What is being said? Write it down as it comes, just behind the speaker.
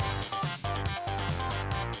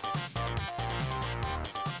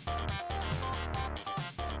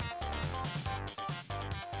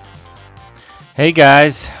Hey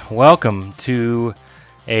guys, welcome to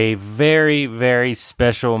a very, very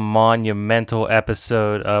special monumental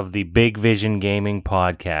episode of the Big Vision Gaming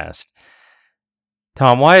Podcast.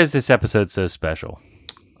 Tom, why is this episode so special?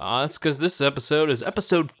 It's because this episode is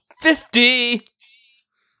episode 50!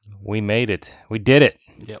 We made it. We did it.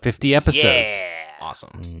 Yep. 50 episodes. Yeah!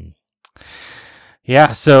 Awesome.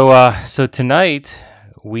 Yeah, so tonight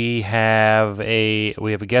we have a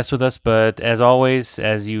guest with us, but as always,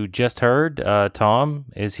 as you just heard, Tom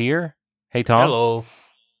is here. Hey Tom. Hello.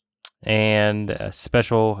 And a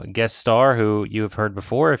special guest star who you have heard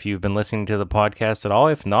before if you've been listening to the podcast at all.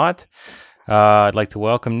 If not, I'd like to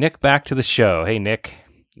welcome Nick back to the show. Hey, Nick.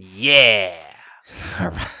 Yeah!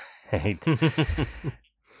 All right.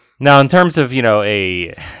 Now, in terms of,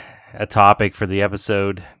 a topic for the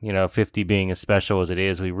episode, 50 being as special as it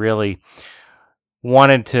is, we really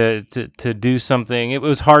wanted to do something. It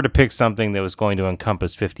was hard to pick something that was going to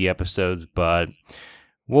encompass 50 episodes, but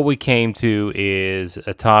what we came to is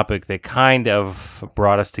a topic that kind of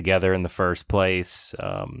brought us together in the first place.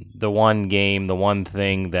 The one game, the one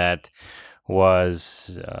thing that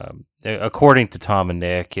was, according to Tom and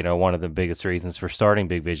Nick, one of the biggest reasons for starting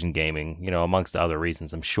Big Vision Gaming, amongst other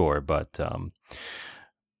reasons, I'm sure. But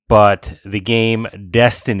the game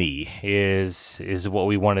Destiny is what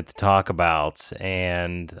we wanted to talk about,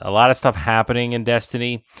 and a lot of stuff happening in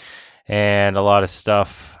Destiny, and a lot of stuff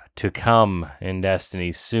to come in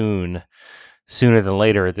Destiny sooner than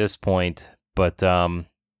later at this point. But so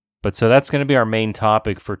that's going to be our main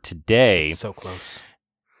topic for today. So close.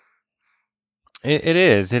 It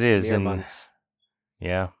is, Mere and months.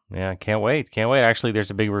 yeah, can't wait. Actually,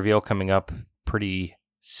 there's a big reveal coming up pretty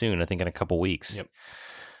soon. I think in a couple weeks. Yep.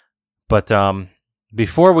 But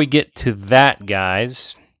before we get to that,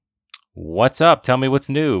 guys, what's up? Tell me what's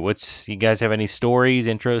new. You guys have any stories,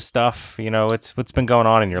 intro stuff? What's been going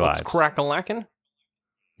on in your lives? What's crack-a-lackin'?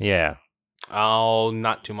 Yeah. Oh,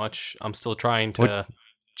 not too much. I'm still trying to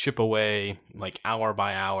chip away, like, hour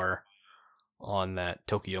by hour on that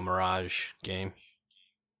Tokyo Mirage game.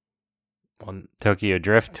 On Tokyo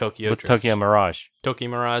Drift? What's Drift. Tokyo Mirage? Tokyo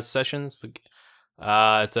Mirage Sessions.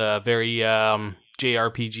 It's a very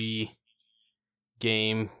JRPG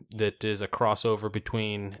game that is a crossover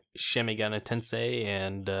between Shin Megami Tensei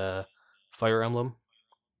and Fire Emblem.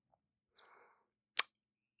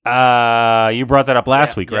 You brought that up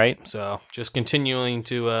last week, right? So just continuing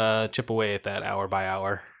to chip away at that hour by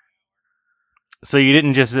hour. So you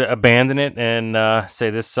didn't just abandon it and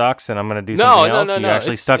say this sucks and I'm going to do something else? No. You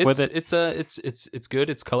actually stuck with it? It's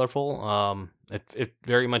good. It's colorful. It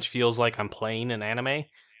very much feels like I'm playing an anime.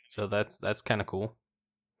 So that's kind of cool.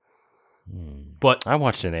 But I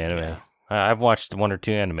watched an anime. Yeah. I've watched one or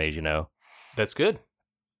two animes, That's good.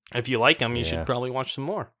 If you like them, you Yeah. should probably watch some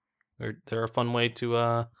more. They're a fun way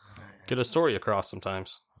to get a story across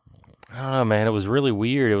sometimes. I don't know, man. It was really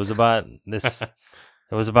weird. It was about this.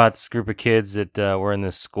 It was about this group of kids that were in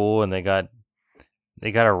this school and they got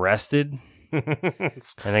arrested and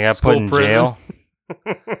they got put in jail.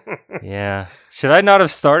 Yeah. Should I not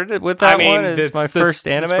have started it with that one? It's my first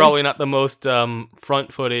anime. It's probably not the most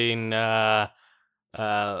front-footing. Yeah,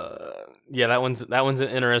 that one's an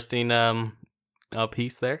interesting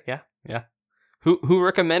piece there. Yeah. Who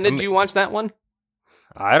recommended you watch that one?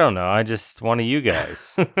 I don't know. I just one of you guys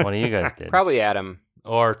did. Probably Adam.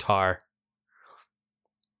 Or Tar.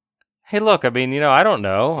 Hey, look. I mean, I don't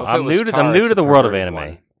know. Well, I'm new to the world of anime.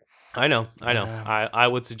 One. I know. Yeah. I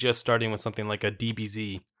would suggest starting with something like a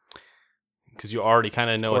DBZ because you already kind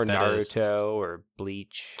of know or what that is. Naruto or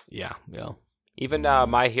Bleach. Yeah. Even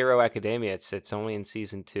My Hero Academia. It's only in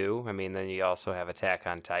season 2. I mean, then you also have Attack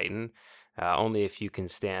on Titan. Only if you can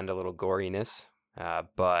stand a little goriness.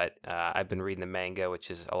 But I've been reading the manga, which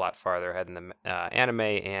is a lot farther ahead than the anime,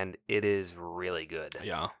 and it is really good.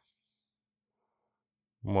 Yeah.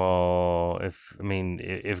 Well, if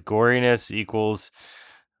goriness equals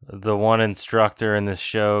the one instructor in this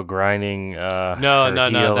show grinding her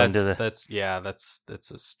heel into the...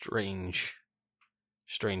 That's a strange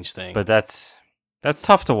thing. But that's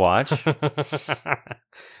tough to watch.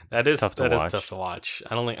 That is tough to watch.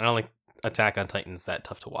 I don't think Attack on Titan's that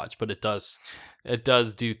tough to watch, but it does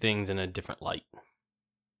do things in a different light.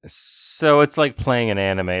 So it's like playing an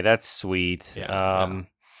anime. That's sweet. Yeah.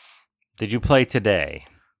 Did you play today?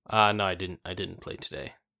 No, I didn't play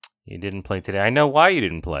today. You didn't play today. I know why you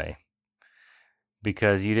didn't play.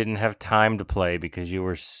 Because you didn't have time to play because you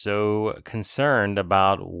were so concerned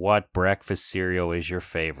about what breakfast cereal is your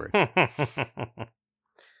favorite.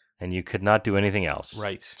 And you could not do anything else.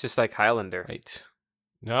 Right. Just like Highlander. Right.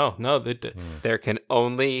 No. There can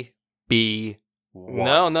only be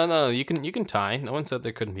one. No. You can tie. No one said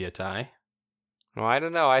there couldn't be a tie. Well, I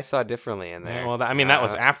don't know. I saw differently in there. Well, that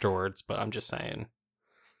was afterwards, but I'm just saying.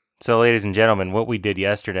 So, ladies and gentlemen, what we did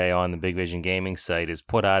yesterday on the Big Vision Gaming site is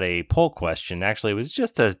put out a poll question. Actually, it was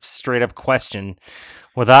just a straight up question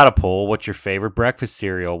without a poll. What's your favorite breakfast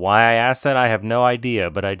cereal? Why I asked that, I have no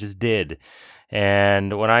idea, but I just did.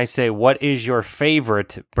 And when I say what is your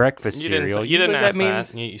favorite breakfast cereal, You didn't usually ask that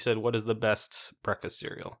means. that. You said what is the best breakfast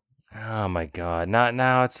cereal? Oh my God! Not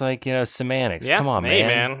now. It's like semantics. Yeah, Come on, hey,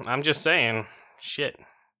 man. I'm just saying. Shit.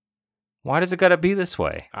 Why does it gotta be this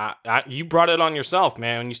way? You brought it on yourself,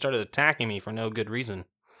 man, when you started attacking me for no good reason.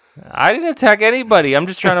 I didn't attack anybody. I'm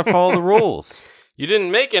just trying to follow the rules. You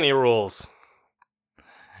didn't make any rules.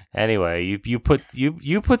 Anyway, you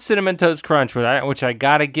put Cinnamon Toast Crunch, which I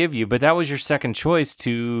gotta give you, but that was your second choice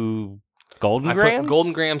to Golden Grahams. I put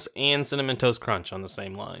Golden Grahams and Cinnamon Toast Crunch on the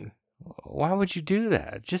same line. Why would you do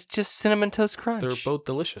that? Just Cinnamon Toast Crunch. They're both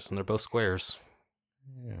delicious, and they're both squares.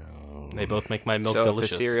 They both make my milk so delicious.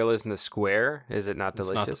 So if the cereal isn't a square, is it not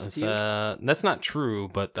delicious to you? That's not true,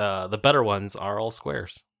 but the better ones are all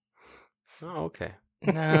squares. Oh, okay.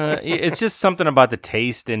 It's just something about the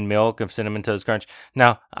taste in milk of Cinnamon Toast Crunch.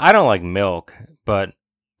 Now, I don't like milk, but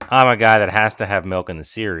I'm a guy that has to have milk in the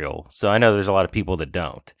cereal, so I know there's a lot of people that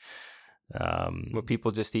don't. Will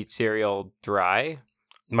people just eat cereal dry?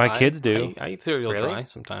 My kids do. I eat cereal really? dry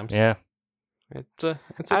sometimes. Yeah. It's a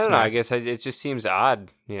I don't snack. know. I guess it just seems odd.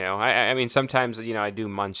 I mean, sometimes I do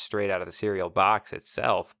munch straight out of the cereal box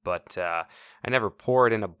itself, but I never pour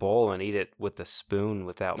it in a bowl and eat it with a spoon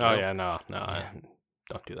without milk. Oh yeah, no,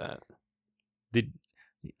 don't do that.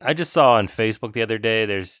 I just saw on Facebook the other day.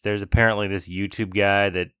 There's apparently this YouTube guy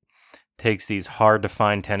that takes these hard to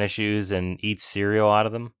find tennis shoes and eats cereal out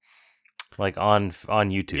of them, like on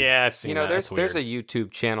YouTube. Yeah, I've seen that. There's a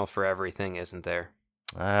YouTube channel for everything, isn't there?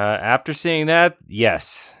 After seeing that,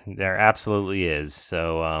 yes, there absolutely is.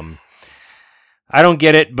 So I don't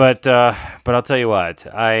get it, but I'll tell you what.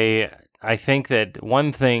 I think that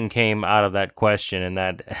one thing came out of that question, and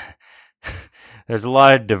that there's a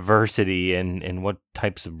lot of diversity in what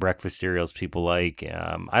types of breakfast cereals people like.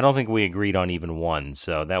 I don't think we agreed on even one,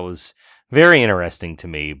 so that was very interesting to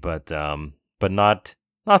me, but not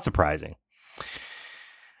surprising.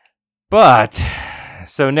 But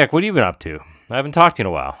so Nick, what have you been up to? I haven't talked to you in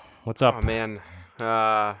a while. What's up? Oh man,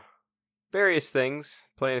 various things.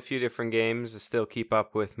 Playing a few different games to still keep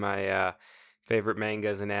up with my favorite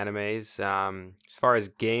mangas and animes. As far as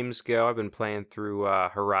games go, I've been playing through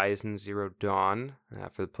Horizon Zero Dawn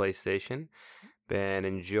for the PlayStation. Been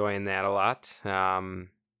enjoying that a lot.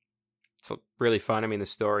 It's really fun. I mean, the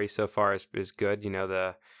story so far is good.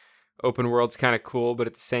 The open world's kind of cool, but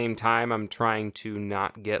at the same time, I'm trying to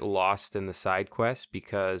not get lost in the side quests,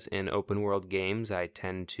 because in open world games, I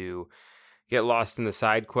tend to get lost in the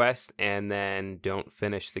side quest and then don't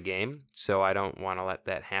finish the game. So I don't want to let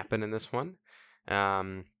that happen in this one.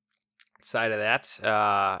 Side of that,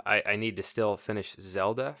 I need to still finish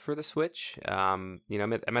Zelda for the Switch. I'm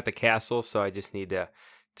at the castle, so I just need to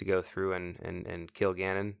go through and kill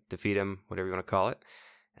Ganon, defeat him, whatever you want to call it.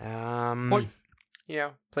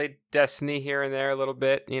 Played Destiny here and there a little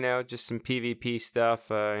bit, just some PvP stuff,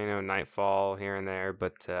 Nightfall here and there,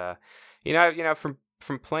 but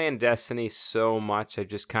from playing Destiny so much, I've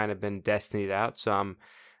just kind of been Destinied out, so I'm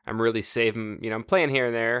really saving, I'm playing here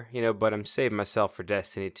and there, but I'm saving myself for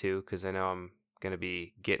Destiny 2, because I know I'm going to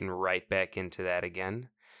be getting right back into that again.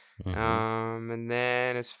 Mm-hmm. And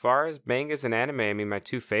then as far as mangas and anime, I mean, my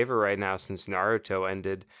two favorite right now since Naruto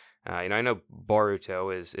ended, I know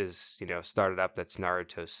Boruto is started up. That's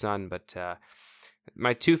Naruto's son, but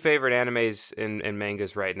my two favorite animes and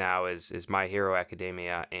mangas right now is My Hero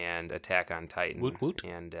Academia and Attack on Titan. Woot woot.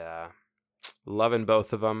 And loving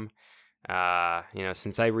both of them.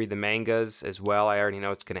 Since I read the mangas as well, I already know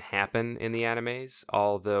what's going to happen in the animes.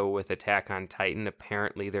 Although with Attack on Titan,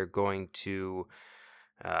 apparently they're going to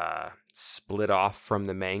split off from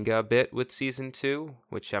the manga a bit with season 2,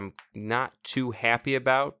 which I'm not too happy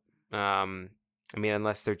about. I mean,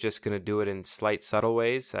 unless they're just going to do it in slight, subtle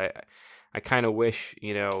ways. I kind of wish,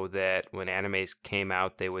 that when animes came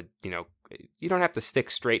out, they would, you don't have to stick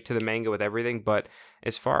straight to the manga with everything, but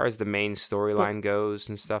as far as the main storyline goes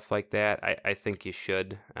and stuff like that, I think you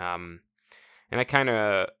should. And I kind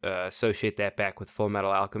of associate that back with Full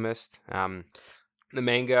Metal Alchemist. The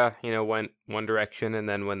manga, went one direction, and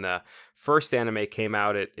then when the first anime came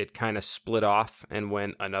out, it kind of split off and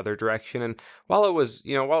went another direction. And while it was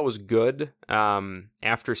good,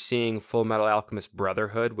 after seeing Full Metal Alchemist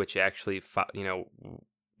Brotherhood, which actually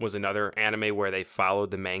was another anime where they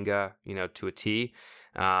followed the manga, to a T,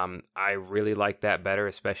 I really like that better,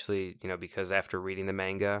 especially, because after reading the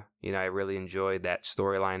manga, I really enjoyed that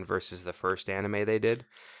storyline versus the first anime they did.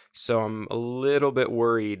 So I'm a little bit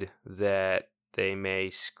worried that they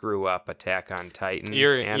may screw up Attack on Titan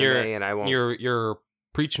anime, and I won't. You're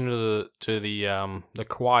preaching to the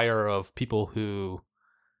choir of people who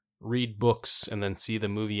read books and then see the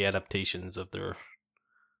movie adaptations of their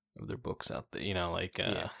books out there.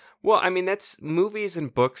 Yeah. Well, I mean, that's movies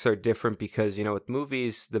and books are different because, with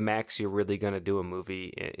movies, the max you're really going to do a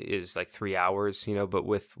movie is like 3 hours, but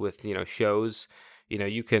with shows,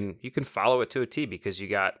 you can follow it to a T because you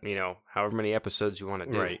got, however many episodes you want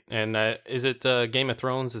to do. Right. And is it Game of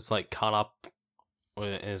Thrones? It's like caught up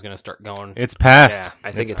and is going to start going. It's past. Yeah,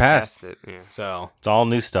 I think it's past it. Yeah. So it's all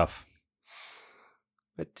new stuff.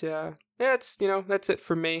 But yeah, it's that's it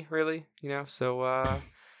for me, really. So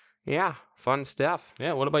yeah, fun stuff.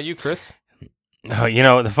 Yeah. What about you, Chris? Oh,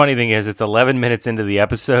 the funny thing is, it's 11 minutes into the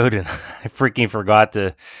episode, and I freaking forgot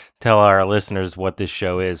to tell our listeners what this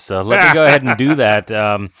show is. So let me go ahead and do that.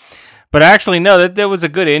 But actually, no, that was a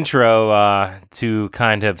good intro to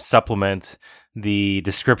kind of supplement the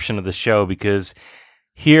description of the show, because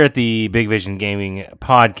here at the Big Vision Gaming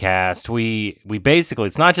podcast, we basically,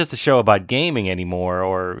 it's not just a show about gaming anymore,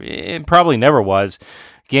 or it probably never was.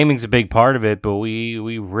 Gaming's a big part of it, but we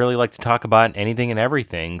really like to talk about anything and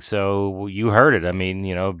everything. So you heard it. I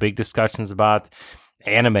mean, big discussions about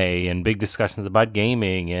anime, and big discussions about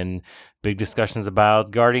gaming, and big discussions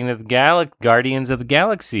about Guardians of the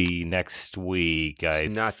Galaxy next week.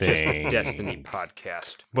 It's not just a Destiny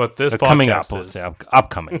podcast, but this coming up is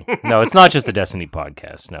upcoming. No, it's not just a Destiny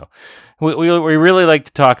podcast. No, we really like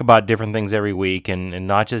to talk about different things every week, and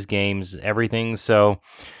not just games, everything. So,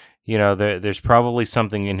 there's probably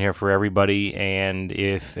something in here for everybody. And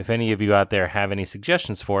if any of you out there have any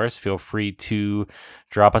suggestions for us, feel free to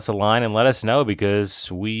drop us a line and let us know, because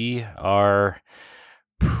we are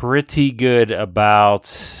pretty good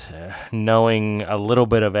about knowing a little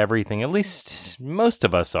bit of everything. At least most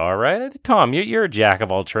of us are, right? Tom, you're a jack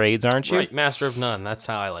of all trades, aren't you? Right, master of none. That's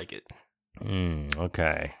how I like it.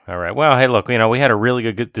 Okay. All right. Well, hey, look, we had a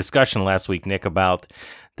really good discussion last week, Nick, about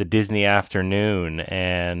the Disney afternoon,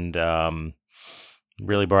 and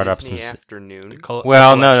really brought up some afternoon.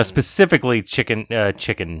 Well, no, specifically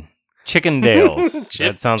Chickendales.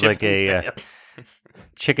 That sounds like a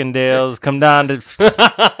Chickendales. Come down to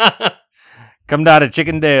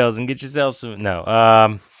Chickendales and get yourself some.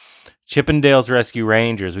 No, Chippendales Rescue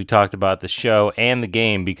Rangers. We talked about the show and the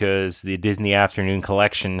game because the Disney Afternoon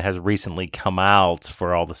Collection has recently come out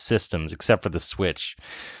for all the systems except for the Switch.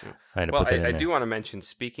 I do want to mention,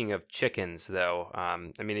 speaking of chickens, though, I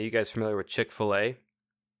mean, are you guys familiar with Chick-fil-A?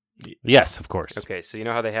 Yes, of course. Okay, so you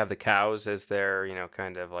know how they have the cows as their,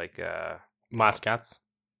 kind of like mascots?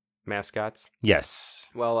 Yes.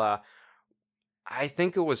 Well, I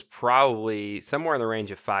think it was probably somewhere in the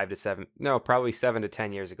range of 7 to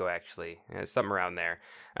 10 years ago, actually. Something around there.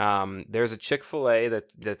 There's a Chick-fil-A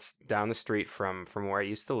that's down the street from where I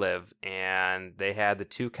used to live, and they had the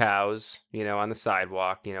 2 cows, on the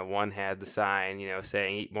sidewalk. One had the sign,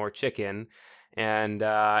 saying "Eat more chicken." And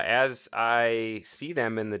as I see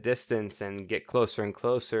them in the distance and get closer and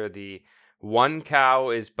closer, the one cow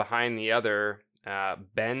is behind the other,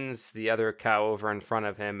 bends the other cow over in front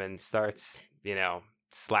of him and starts,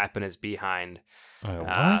 slapping his behind.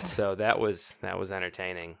 What? So that was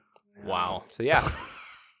entertaining. Wow. So yeah,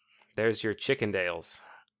 there's your Chickendales.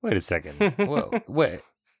 Wait a second. Whoa, wait.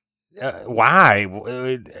 Why?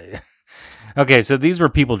 Okay, so these were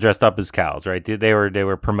people dressed up as cows, right? They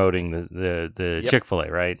were promoting the Yep.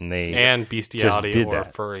 Chick-fil-A, right? And bestiality did or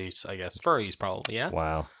that. furries, I guess. Furries, probably, yeah?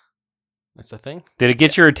 Wow. That's a thing? Did it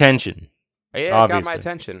get your attention? Yeah, it Obviously. got my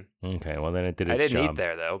attention. Okay, well then it did its I didn't job. eat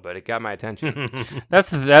there though, but it got my attention. That's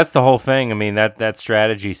the whole thing. I mean, that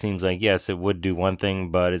strategy seems like, yes, it would do one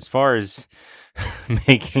thing, but as far as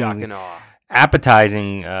making Shock and awe.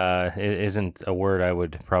 appetizing isn't a word I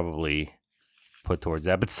would probably put towards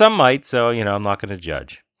that, but some might, so I'm not going to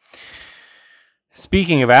judge.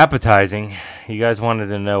 Speaking of appetizing, you guys wanted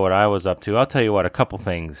to know what I was up to. I'll tell you what, a couple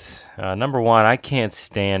things. Number one, I can't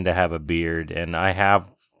stand to have a beard, and I have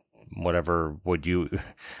I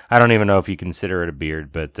don't even know if you consider it a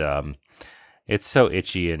beard, but it's so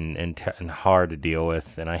itchy and hard to deal with,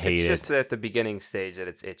 and I hate it. It's just at the beginning stage that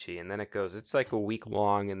it's itchy, and then it's like a week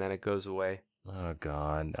long, and then it goes away. Oh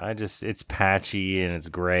God, it's patchy and it's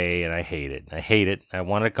gray, and I hate it. I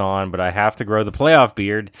want it gone, but I have to grow the playoff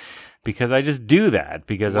beard because I just do that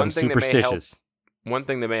because I'm superstitious. One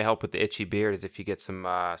thing that may help with the itchy beard is if you get some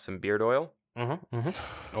beard oil.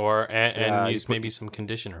 Or and use maybe some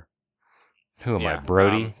conditioner. Who am I, Yeah,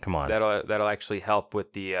 Brody? Come on. that'll actually help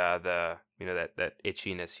with the that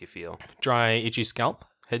itchiness you feel. Dry, itchy scalp,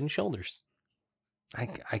 Head and Shoulders.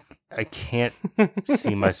 I can't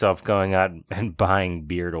see myself going out and buying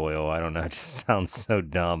beard oil. I don't know. It just sounds so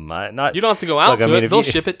dumb. Not. You don't have to go out Look, to I mean, it. if They'll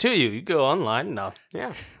you- ship it to you. You go online. No.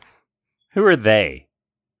 Yeah. Who are they?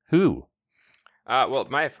 Who? Well,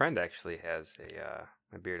 my friend actually has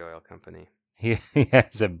a beard oil company. He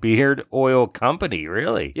has a beard oil company.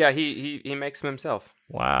 Really? Yeah, he makes them himself.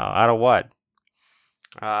 Wow. Out of what?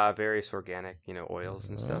 Various organic, oils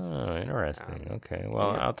and stuff. Oh, interesting. Okay.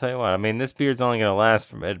 Well, yeah. I'll tell you what. I mean, this beard's only going to last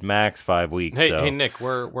at max 5 weeks. Hey, so. hey, Nick,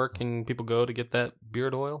 where can people go to get that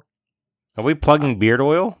beard oil? Are we plugging beard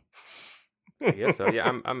oil? I guess so.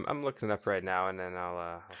 Yeah, I'm looking it up right now, and then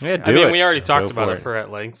I'll Yeah, share. do I mean, it. we already Go talked about for it for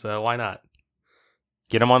at length, so why not?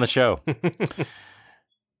 Get him on the show.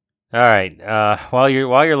 All right. While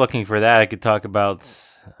you're looking for that, I could talk about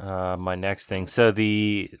my next thing. So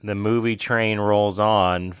the movie train rolls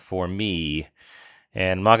on for me,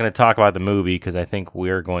 and I'm not going to talk about the movie because I think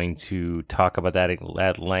we're going to talk about that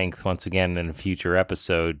at length once again in a future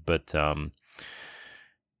episode. But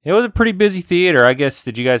it was a pretty busy theater. I guess,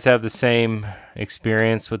 did you guys have the same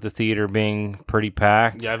experience with the theater being pretty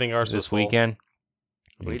packed? Yeah, I think ours was this full. weekend.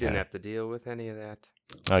 We didn't Okay. have to deal with any of that.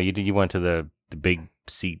 Oh, you did. You went to the big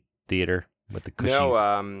seat theater with the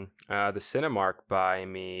cushies. No, the Cinemark by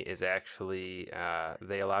me is actually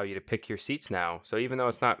they allow you to pick your seats now. So even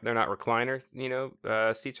though they're not recliner,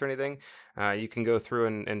 seats or anything, you can go through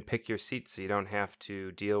and pick your seats, so you don't have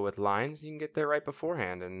to deal with lines. You can get there right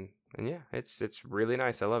beforehand, and yeah, it's really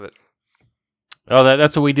nice. I love it. Oh,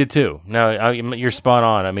 that's what we did too. No, you're spot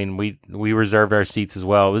on. I mean, we reserved our seats as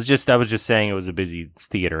well. I was just saying it was a busy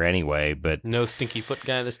theater anyway, but No stinky foot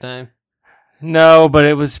guy this time. no, but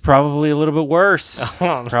it was probably a little bit worse.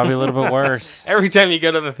 Probably a little bit worse. Every time you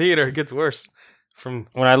go to the theater, it gets worse. When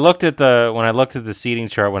I looked at the seating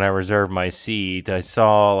chart when I reserved my seat, I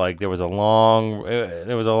saw like there was a long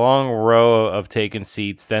row of taken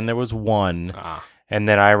seats. Then there was one. And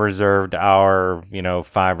then I reserved our,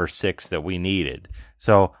 5 or 6 that we needed.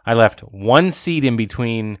 So I left one seat in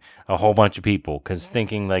between a whole bunch of people because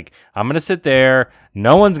thinking like, I'm going to sit there.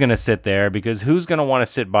 No one's going to sit there because who's going to want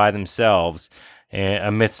to sit by themselves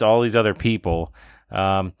amidst all these other people?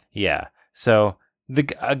 Yeah. So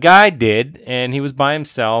a guy did, and he was by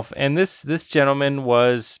himself. And this gentleman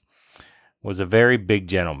was a very big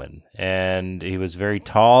gentleman, and he was very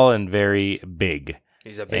tall and very big.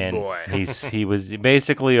 He's a big boy. He was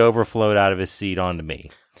basically overflowed out of his seat onto me,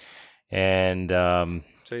 and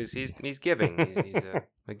So he's giving. He's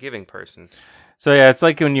a giving person. so yeah, it's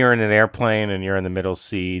like when you're in an airplane and you're in the middle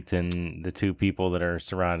seat, and the two people that are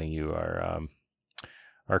surrounding you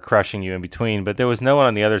are crushing you in between. But there was no one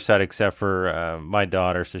on the other side except for my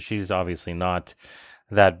daughter, so she's obviously not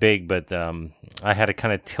that big. But I had to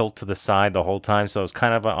kind of tilt to the side the whole time, so I was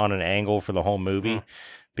kind of on an angle for the whole movie.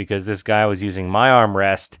 Because this guy was using my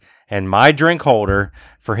armrest and my drink holder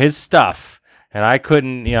for his stuff. And I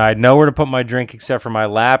couldn't, I had nowhere to put my drink except for my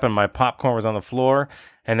lap, and my popcorn was on the floor.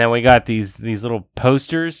 And then we got these little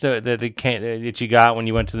posters that you got when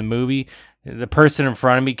you went to the movie. The person in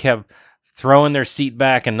front of me kept throwing their seat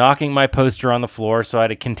back and knocking my poster on the floor, so I had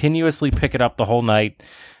to continuously pick it up the whole night.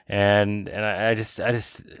 And I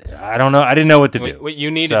don't know. I didn't know what to do. What you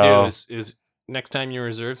need to do is next time you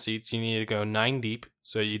reserve seats, you need to go 9 deep.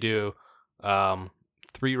 So you do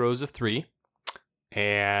 3 rows of 3,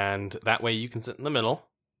 and that way you can sit in the middle,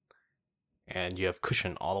 and you have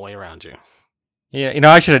cushion all the way around you. Yeah,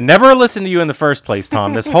 I should have never listened to you in the first place,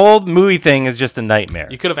 Tom. This whole movie thing is just a nightmare.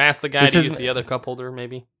 You could have asked the guy to use the other cup holder,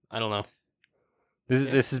 maybe. I don't know.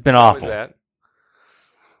 This has been How was awful. that?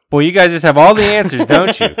 Boy, you guys just have all the answers,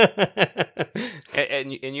 don't you?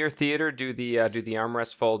 And in your theater, do the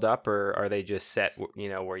armrests fold up, or are they just set,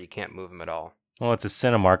 where you can't move them at all? Well, it's a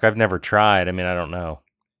Cinemark. I've never tried. I mean, I don't know.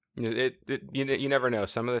 You never know.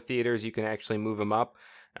 Some of the theaters you can actually move them up.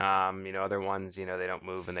 Other ones, they don't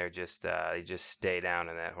move, and they just stay down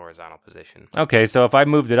in that horizontal position. Okay, so if I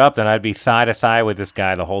moved it up, then I'd be thigh to thigh with this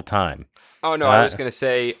guy the whole time. Oh no, I was gonna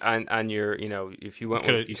say on your, if you went,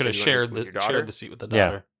 you could have shared the seat with the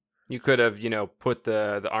daughter. Yeah. You could have, put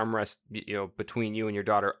the armrest, between you and your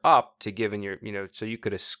daughter up to give in your, so you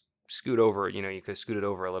could have scoot over, you could have scooted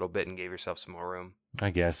over a little bit and gave yourself some more room.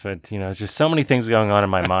 I guess, but there's just so many things going on in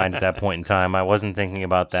my mind at that point in time. I wasn't thinking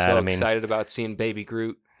about that. So I mean, excited about seeing Baby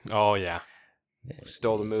Groot. Oh yeah,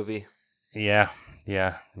 stole the movie. Yeah,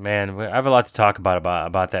 man, I have a lot to talk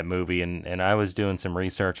about that movie, and I was doing some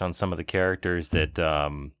research on some of the characters that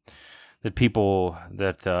that people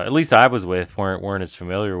that at least I was with weren't as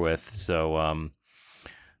familiar with. So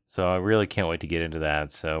So I really can't wait to get into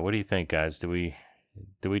that. So what do you think, guys? Do we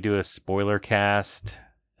do a spoiler cast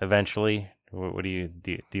eventually? What do you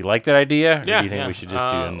like that idea, or Yeah, do you think yeah. we should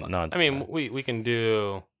just do a non? I mean, we can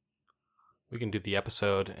do the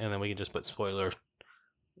episode, and then we can just put spoiler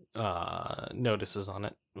notices on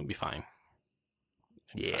it. It'll be fine.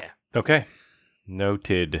 Yeah. Okay.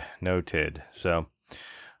 Noted. So,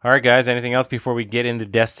 all right, guys. Anything else before we get into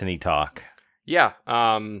Destiny talk? Yeah.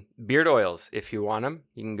 Beard oils. If you want them,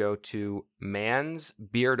 you can go to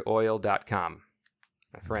mansbeardoil.com.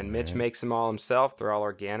 My friend Mitch Alright. makes them all himself. They're all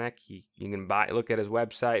organic. You can look at his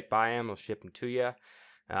website, buy them. He'll ship them to you.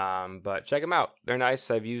 But check them out. They're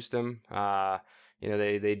nice. I've used them.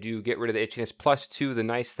 They do get rid of the itchiness. Plus, too, the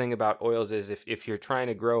nice thing about oils is if you're trying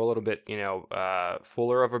to grow a little bit,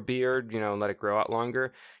 fuller of a beard, and let it grow out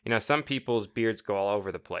longer. Some people's beards go all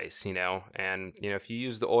over the place, and if you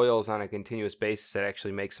use the oils on a continuous basis, it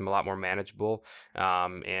actually makes them a lot more manageable,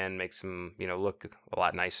 and makes them, look a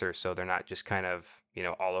lot nicer. So they're not just kind of,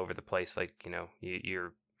 all over the place, like,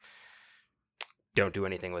 you're don't do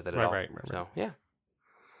anything with it at all. Right. So yeah.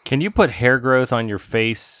 Can you put hair growth on your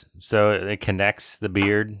face so it connects the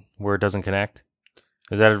beard where it doesn't connect?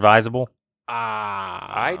 Is that advisable?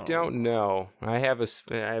 I don't know. I have a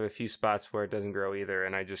few spots where it doesn't grow either,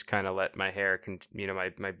 and I just kind of let my hair,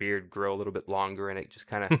 my beard grow a little bit longer, and it just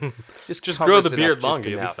kind of just covers grow the it up beard just longer.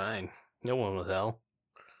 You'll be enough. fine. No one will tell.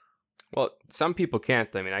 Well, some people can't.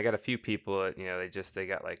 I mean, I got a few people that they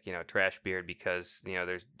got like trash beard because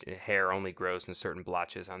there's hair only grows in certain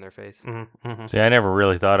blotches on their face. Mm-hmm. See, I never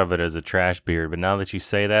really thought of it as a trash beard, but now that you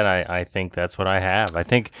say that, I think that's what I have. I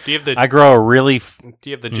think Do you have the I grow a really. Do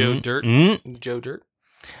you have the Joe Dirt? Joe Dirt?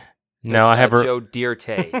 No, I have Joe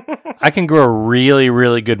Dirte. I can grow a really,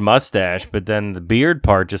 really good mustache, but then the beard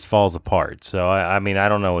part just falls apart. So I mean, I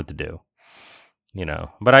don't know what to do.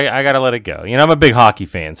 But I gotta let it go. I'm a big hockey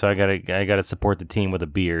fan, so I gotta support the team with a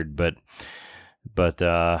beard. But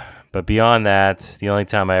beyond that, the only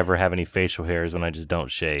time I ever have any facial hair is when I just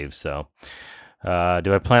don't shave. So, do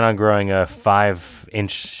I plan on growing a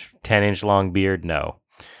 5-inch, 10-inch long beard? No,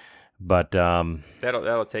 but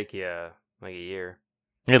That'll take you like a year.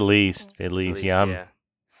 at least, At least, yeah.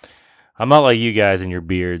 I'm not like you guys and your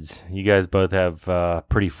beards. You guys both have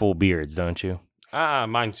pretty full beards, don't you?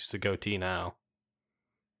 Mine's just a goatee now.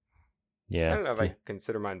 Yeah. I don't know if I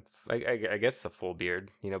consider mine. I guess it's a full beard,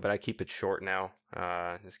 but I keep it short now.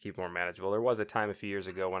 Just keep it more manageable. There was a time a few years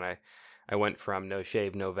ago when I went from no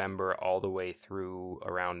shave November all the way through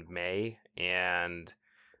around May, and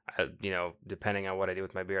depending on what I do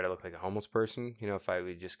with my beard, I look like a homeless person. If I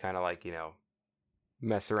would just kind of like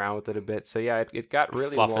mess around with it a bit. So yeah, it got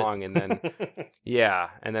really Fluff long, it. and then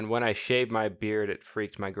yeah, and then when I shaved my beard, it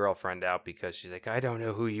freaked my girlfriend out because she's like, "I don't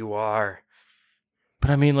know who you are." But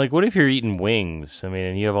I mean, like, what if you're eating wings? I mean,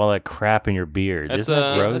 and you have all that crap in your beard. That's Isn't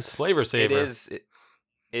that gross? That's flavor saver.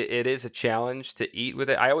 It is a challenge to eat with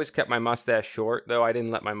it. I always kept my mustache short, though. I didn't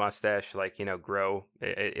let my mustache grow.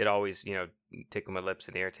 It always tickle my lips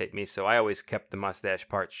and irritate me. So I always kept the mustache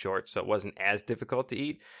part short, so it wasn't as difficult to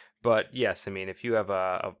eat. But yes, I mean, if you have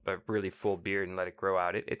a really full beard and let it grow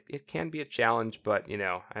out, it can be a challenge. But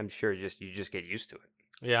I'm sure you just get used to it.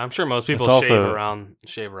 Yeah, I'm sure most people also-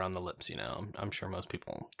 shave around the lips. I'm sure most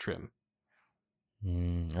people trim.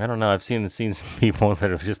 I don't know. I've seen some people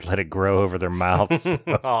that have just let it grow over their mouths.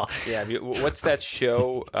 Oh, Yeah, what's that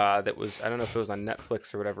show that was? I don't know if it was on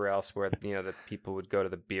Netflix or whatever else, where that people would go to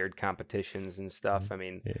the beard competitions and stuff. I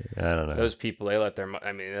mean, I don't know. those people they let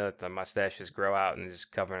the mustaches grow out and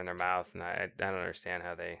just cover in their mouth, and I don't understand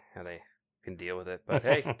how they can deal with it. But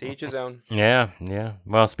hey, to each his own. Yeah.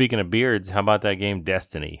 Well, speaking of beards, how about that game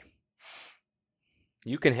Destiny?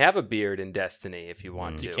 You can have a beard in Destiny if you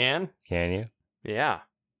want to. you can? Can you? Yeah.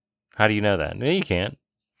 How do you know that? No, you can't.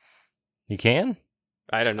 You can?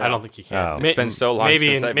 I don't know. I don't think you can. Oh. It's been so long maybe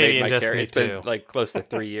since I maybe made my in character. Destiny It's been 2. like close to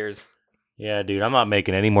 3 years. Yeah, dude. I'm not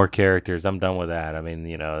making any more characters. I'm done with that. I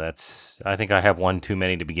mean, I think I have one too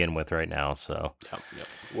many to begin with right now. So. Yep.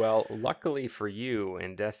 Well, luckily for you,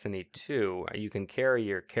 in Destiny 2, you can carry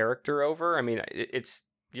your character over. I mean,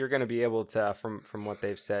 you're going to be able to, from what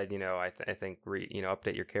they've said, I think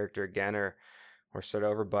update your character again or start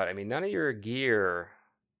over. But I mean, none of your gear,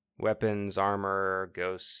 weapons, armor,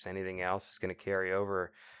 ghosts, anything else is going to carry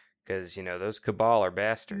over because those Cabal are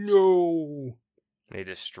bastards. No. They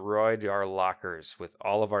destroyed our lockers with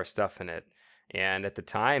all of our stuff in it. And at the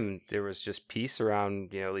time, there was just peace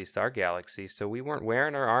around, at least our galaxy. So we weren't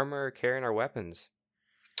wearing our armor or carrying our weapons.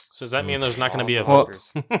 So does that mean there's not going to All be a the vault?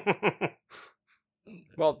 lockers.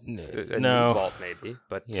 Well, a No. new vault maybe,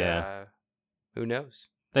 but Yeah. who knows?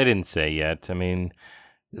 They didn't say yet. I mean,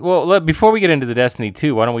 Well, before we get into the Destiny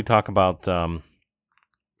 2, why don't we talk about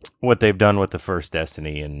what they've done with the first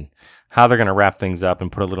Destiny and how they're going to wrap things up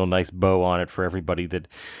and put a little nice bow on it for everybody that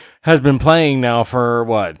has been playing now for,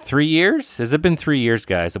 what, 3 years? Has it been 3 years,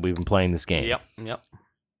 guys, that we've been playing this game? Yep.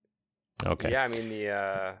 Okay. Yeah, I mean,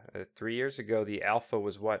 the 3 years ago, the alpha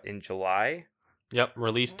was what, in July? Yep,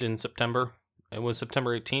 released in September. It was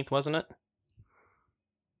September 18th, wasn't it?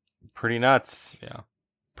 Pretty nuts. Yeah.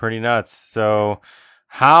 Pretty nuts. So,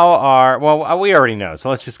 well, we already know, so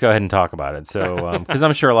let's just go ahead and talk about it. So, because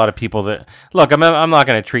I'm sure a lot of people that, look, I'm not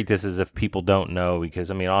going to treat this as if people don't know,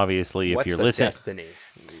 because, I mean, obviously, if What's you're a listening. Destiny?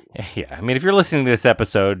 Yeah, I mean, if you're listening to this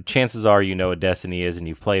episode, chances are you know what Destiny is and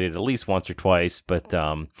you've played it at least once or twice. But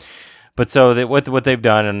so that what they've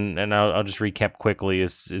done, and I'll just recap quickly,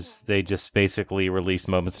 is they just basically released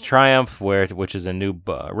Moments of Triumph, which is a new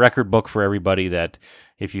record book for everybody that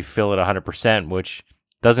if you fill it 100%, which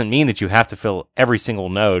doesn't mean that you have to fill every single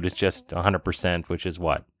node, it's just 100%, which is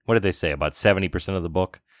what did they say, about 70% of the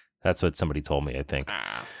book? That's what somebody told me, I think.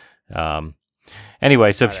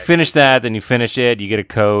 Anyway, so if you finish that, then you finish it, you get a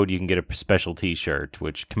code, you can get a special T-shirt,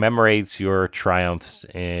 which commemorates your triumphs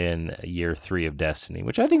in year 3 of Destiny,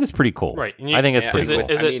 which I think is pretty cool. Right. I think it's pretty cool.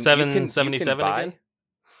 Is it 777 again?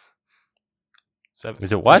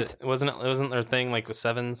 Is it what? Wasn't there a thing like with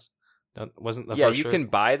sevens? Wasn't the Yeah, first you shirt? can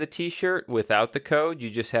buy the T-shirt without the code.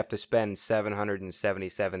 You just have to spend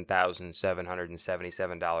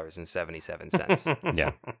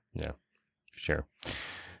 $777,777.77. Yeah, sure.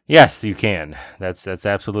 Yes, you can. That's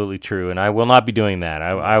absolutely true, and I will not be doing that.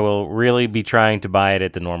 I will really be trying to buy it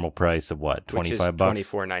at the normal price of what, $25?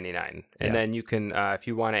 $24.99. Yeah. And then you can, if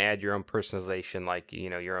you want to add your own personalization, like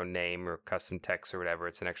your own name or custom text or whatever,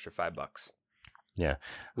 it's an extra $5. Yeah,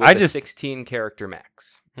 with a 16 character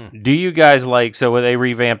max. Do you guys like? So they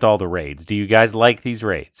revamped all the raids. Do you guys like these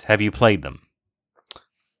raids? Have you played them?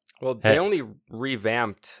 Well, they only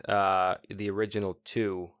revamped the original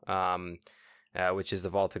 2. Which is the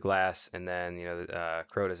Vault of Glass, and then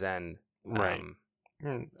Crota's End. Right.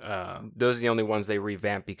 Those are the only ones they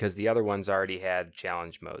revamped because the other ones already had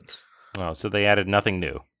challenge modes. Oh, so they added nothing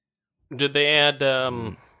new. Did they add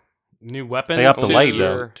new weapons They upped the light,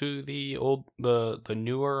 though. to the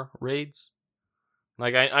newer raids?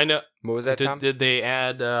 Like I know. What was that, Tom? Did they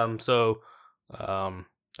add a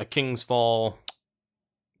King's Fall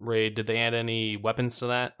raid? Did they add any weapons to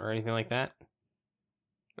that or anything like that?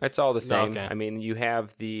 It's all the same. Okay. I mean, you have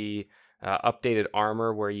the updated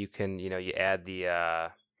armor where you can, you add the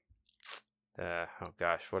oh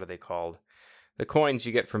gosh, what are they called? The coins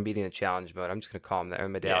you get from beating the challenge mode. I'm just gonna call them that, or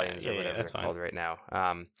medallions or whatever they're called right now.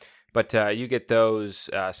 But you get those.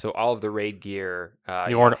 So all of the raid gear.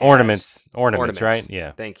 The ornaments, right?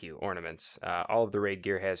 Yeah. Thank you, ornaments. All of the raid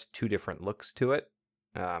gear has 2 different looks to it.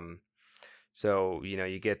 So,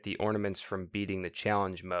 you get the ornaments from beating the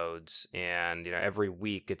challenge modes, and, every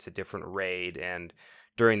week it's a different raid, and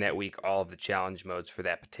during that week, all of the challenge modes for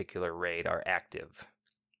that particular raid are active.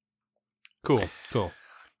 Cool.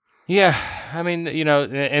 Yeah, I mean,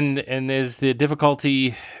 and is the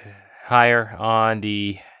difficulty higher on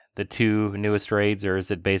the 2 newest raids, or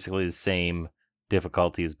is it basically the same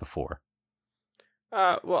difficulty as before?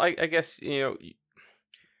 Well, I guess,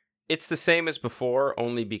 it's the same as before,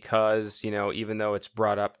 only because, even though it's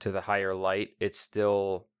brought up to the higher light, it's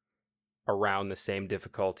still around the same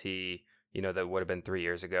difficulty, that would have been 3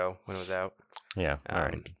 years ago when it was out. Yeah, all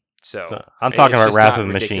right. So I'm talking about Wrath of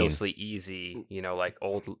the Machine. Ridiculously easy, like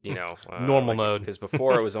old, normal mode. Because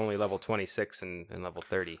before it was only level 26 and level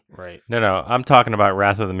 30. Right. No, I'm talking about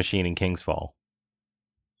Wrath of the Machine and King's Fall.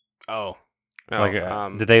 Oh. Like,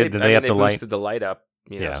 did they up the light? Boosted the light up.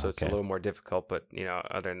 Yeah, so it's a little more difficult, but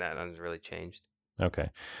other than that, nothing's really changed. Okay.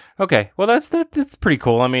 Well, that's pretty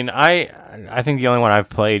cool. I mean, I think the only one I've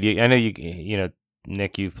played. I know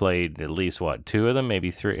Nick, you've played at least what, 2 of them, maybe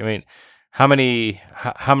 3. I mean, how many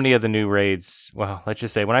of the new raids? Well, let's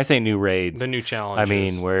just say when I say new raids, the new challenges. I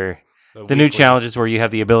mean where the new challenges where you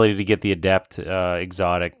have the ability to get the adept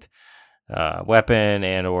exotic weapon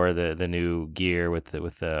and or the new gear with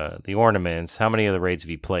the ornaments. How many of the raids have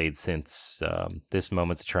you played since this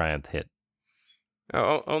Moments of Triumph hit?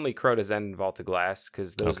 Only Crota's End and Vault of Glass,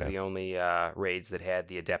 because those Okay. are the only raids that had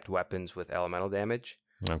the adept weapons with elemental damage.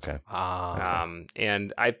 Okay. Okay.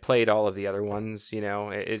 And I played all of the other ones.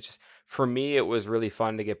 It's just, for me, it was really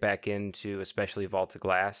fun to get back into, especially Vault of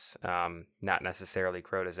Glass. Not necessarily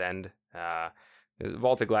Crota's End.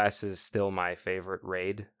 Vault of Glass is still my favorite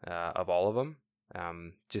raid of all of them,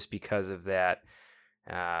 just because of that.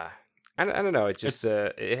 I don't know. It just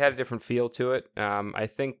it had a different feel to it. I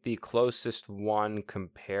think the closest one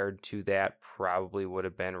compared to that probably would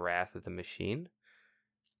have been Wrath of the Machine.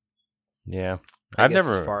 Yeah. I I've guess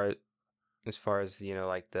never. as far as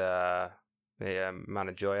like the amount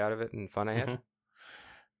of joy out of it and fun I had. hmm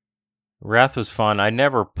Wrath was fun. I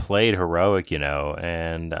never played heroic,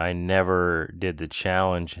 and I never did the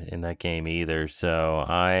challenge in that game either. So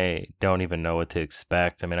I don't even know what to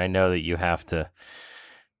expect. I mean, I know that you have to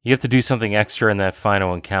do something extra in that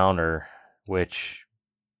final encounter, which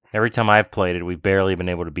every time I've played it, we've barely been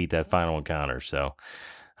able to beat that final encounter. So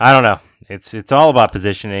I don't know. It's all about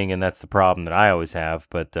positioning, and that's the problem that I always have.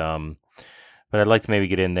 But I'd like to maybe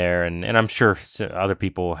get in there, and I'm sure other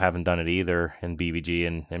people haven't done it either in BBG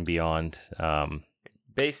and beyond.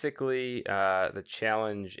 Basically, the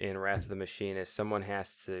challenge in Wrath of the Machine is someone has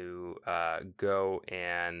to go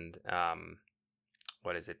and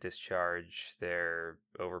what is it? Discharge their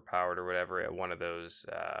overpowered or whatever at one of those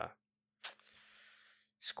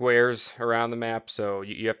squares around the map. So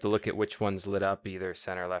you have to look at which one's lit up, either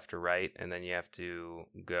center, left, or right, and then you have to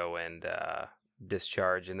go and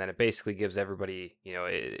discharge, and then it basically gives everybody,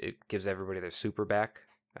 it gives everybody their super back.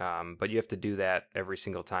 But you have to do that every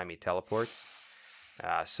single time he teleports.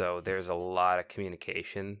 So there's a lot of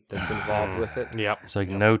communication that's involved with it. Yep. It's like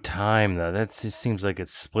Yep. no time though. That just seems like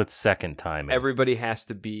it's split second timing. Everybody has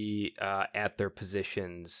to be at their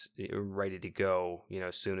positions, ready to go,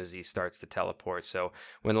 as soon as he starts to teleport. So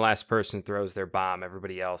when the last person throws their bomb,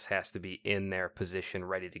 everybody else has to be in their position,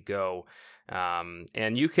 ready to go.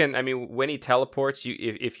 And you can, I mean, when he teleports,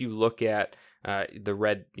 if you look at the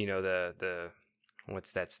red, the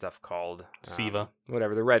what's that stuff called? Siva.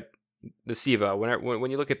 Whatever, the Siva. When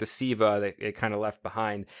you look at the Siva that it kind of left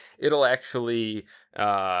behind, it'll actually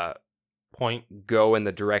Point. go in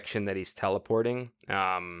the direction that he's teleporting.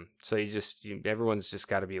 So everyone's just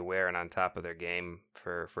got to be aware and on top of their game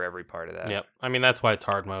for every part of that. Yep. I mean, that's why it's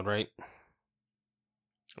hard mode, right?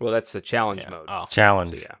 Well, that's the challenge Yeah. mode. Oh,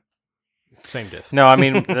 Challenge. So yeah. same diff. No, I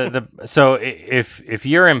mean so if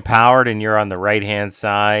you're empowered and you're on the right hand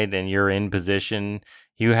side and you're in position,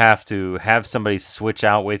 you have to have somebody switch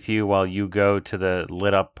out with you while you go to the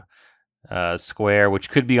lit up square, which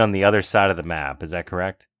could be on the other side of the map. Is that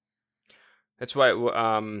correct? That's why.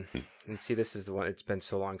 And see, this is the one. It's been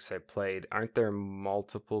so long since I played. Aren't there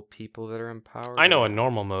multiple people that are empowered? I know in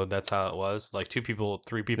normal mode that's how it was. Like 2 people,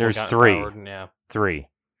 3 people There's got 3. empowered. And yeah. 3.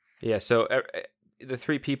 Yeah. So the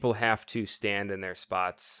 3 people have to stand in their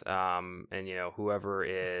spots. And whoever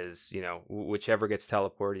is, whichever gets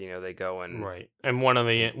teleported, they go and Right. And one of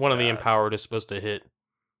the empowered is supposed to hit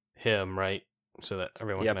him, right? So that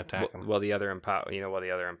everyone can attack him. While the other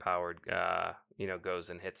empowered, goes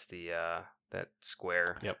and hits the that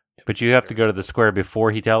square. Yep. But you have to go to the square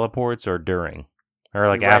before he teleports or during? Or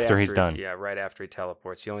like Right after he's done? Yeah, right after he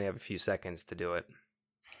teleports. You only have a few seconds to do it.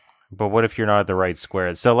 But what if you're not at the right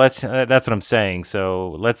square? So that's what I'm saying.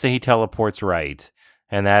 So let's say he teleports right,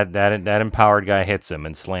 and that empowered guy hits him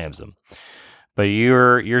and slams him. But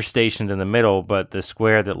you're stationed in the middle, but the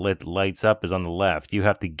square that lights up is on the left. You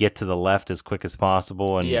have to get to the left as quick as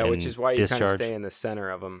possible and which is why you kind of discharge. stay in the center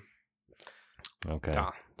of them. Okay.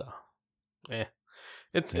 Yeah.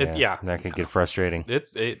 Yeah. That could get frustrating.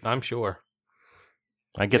 I'm sure.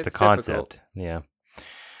 I get the It's concept. difficult. Yeah.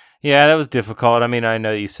 Yeah, that was difficult. I mean, I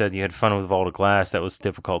know you said you had fun with Vault of Glass. That was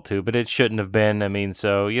difficult too, but it shouldn't have been. I mean,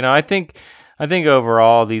 so I think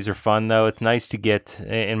overall these are fun though. It's nice to get,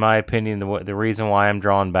 in my opinion, the reason why I'm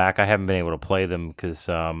drawn back. I haven't been able to play them because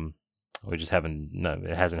we just haven't. No,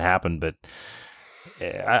 it hasn't happened. But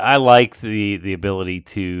I like the ability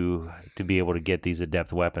to be able to get these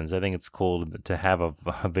adept weapons. I think it's cool to have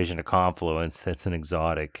a Vision of Confluence that's an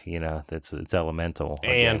exotic. It's elemental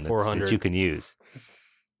And again, 400 that you can use.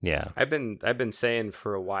 Yeah. I've been saying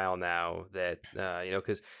for a while now that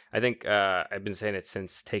because I think I've been saying it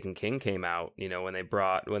since Taken King came out.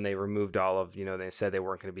 When they removed all of they said they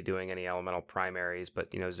weren't going to be doing any elemental primaries,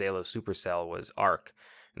 but Zalo Supercell was Arc,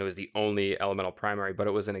 and it was the only elemental primary, but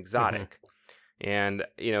it was an exotic. And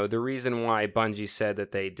the reason why Bungie said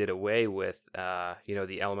that they did away with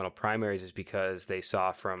the elemental primaries is because they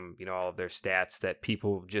saw from all of their stats that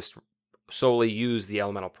people just solely use the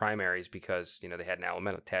elemental primaries because they had an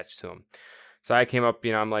element attached to them. So I came up,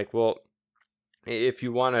 I'm like, well, if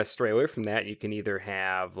you want to stray away from that, you can either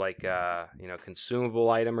have like a consumable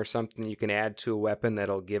item or something you can add to a weapon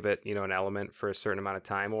that'll give it an element for a certain amount of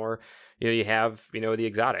time, or you have the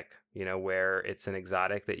exotic, where it's an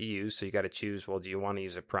exotic that you use. So you got to choose. Well, do you want to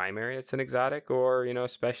use a primary that's an exotic, or a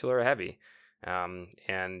special or a heavy? And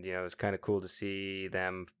it's kind of cool to see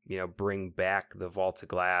them bring back the Vault of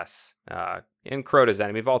Glass and Crota's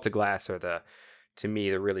Enemy. Vault of Glass are the to me,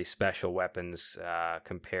 the really special weapons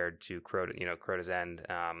compared to Crota's End.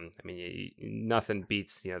 I mean, nothing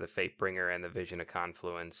beats the Fatebringer and the Vision of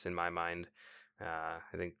Confluence in my mind. I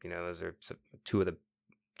think those are two of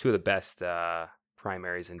the best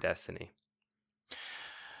primaries in Destiny.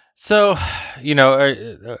 So, are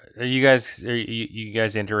you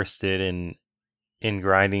guys interested in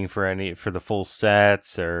grinding for the full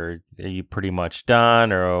sets, or are you pretty much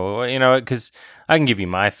done, or because I can give you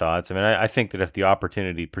my thoughts. I mean, I think that if the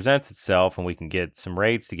opportunity presents itself and we can get some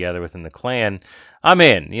raids together within the clan, I'm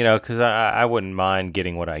in. Because I wouldn't mind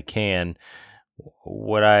getting what I can.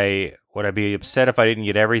 Would I be upset if I didn't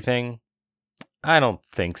get everything? I don't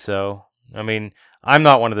think so. I mean, I'm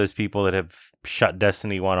not one of those people that have shut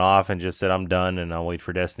Destiny 1 off and just said I'm done and I'll wait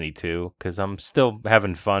for Destiny 2, because I'm still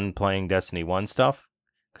having fun playing Destiny 1 stuff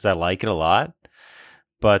because I like it a lot.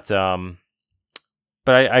 But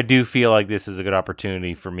I do feel like this is a good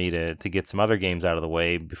opportunity for me to get some other games out of the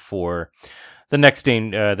way before the next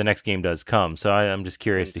game does come. So I'm just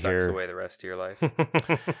curious to hear. Sucks away the rest of your life.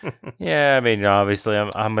 Yeah, I mean, obviously,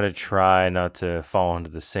 I'm gonna try not to fall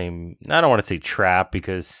into the same. I don't want to say trap,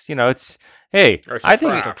 because it's. Hey, I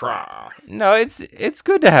think no, it's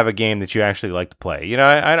good to have a game that you actually like to play.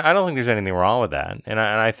 I don't think there's anything wrong with that, and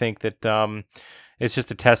I think that it's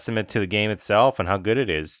just a testament to the game itself and how good it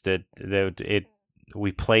is that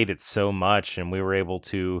we played it so much and we were able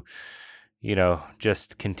to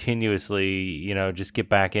just continuously, just get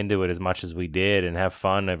back into it as much as we did and have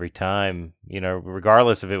fun every time,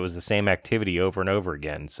 regardless if it was the same activity over and over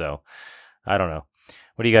again. So, I don't know.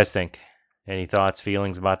 What do you guys think? Any thoughts,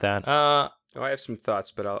 feelings about that? I have some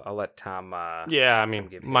thoughts, but I'll let Tom. Yeah, I mean,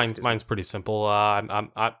 mine's pretty simple.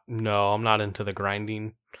 I'm not into the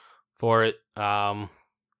grinding for it. I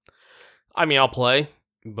mean, I'll play,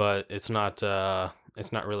 but it's not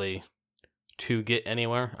really to get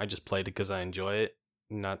anywhere. I just played it because I enjoy it,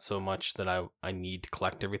 not so much that I need to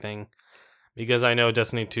collect everything, because I know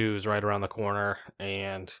Destiny 2 is right around the corner,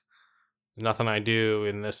 and nothing I do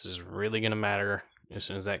in this is really going to matter as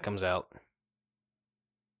soon as that comes out.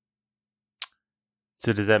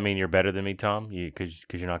 So does that mean you're better than me, Tom? Because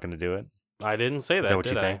you're not going to do it? I didn't say that. Is that what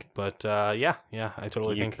did you I? think? But yeah, I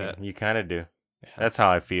totally think that. You kind of do. Yeah. That's how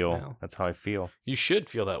I feel. Yeah. That's how I feel. You should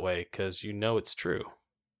feel that way because it's true.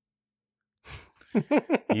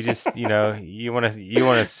 You just, you want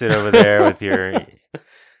to sit over there with your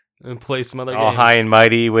and play some other all games. high and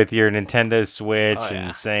mighty with your Nintendo Switch Oh, yeah.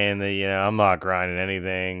 and saying that I'm not grinding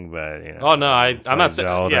anything, but Oh no, I'm not saying.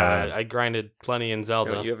 Zelda. Yeah, I grinded plenty in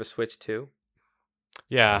Zelda. Don't you have a Switch too?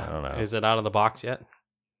 Yeah. I don't know. Is it out of the box yet?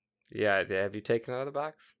 Yeah. Have you taken it out of the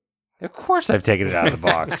box? Of course, I've taken it out of the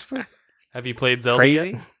box. Have you played Zelda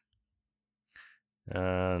Crazy? yet?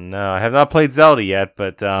 No, I have not played Zelda yet,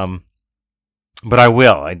 but I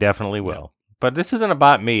will. I definitely will. Yeah. But this isn't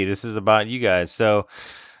about me. This is about you guys. So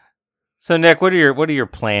Nick, what are your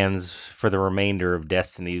plans for the remainder of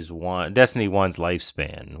Destiny 1's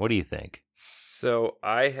lifespan? What do you think? So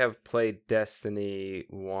I have played Destiny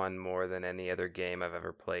 1 more than any other game I've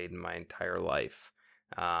ever played in my entire life.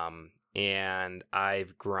 And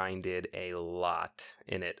I've grinded a lot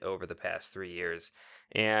in it over the past 3 years.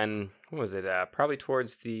 And what was it? Probably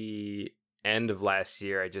towards the end of last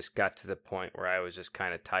year, I just got to the point where I was just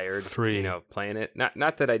kind of tired, playing it.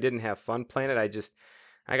 Not that I didn't have fun playing it.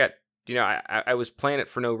 I got, I was playing it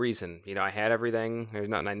for no reason. I had everything. There's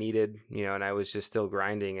nothing I needed, and I was just still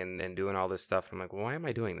grinding and doing all this stuff. I'm like, well, why am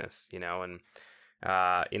I doing this? And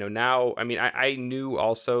now, I mean, I knew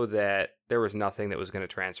also that there was nothing that was going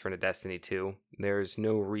to transfer into Destiny 2. There's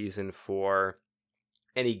no reason for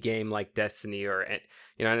any game like Destiny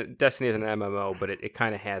Destiny is an MMO, but it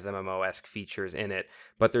kind of has MMO-esque features in it.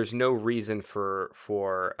 But there's no reason for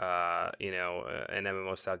an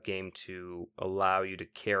MMO-style game to allow you to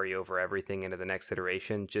carry over everything into the next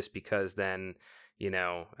iteration, just because then,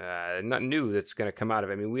 nothing new that's going to come out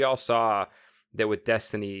of it. I mean, we all saw that with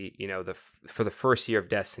Destiny, for the first year of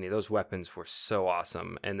Destiny, those weapons were so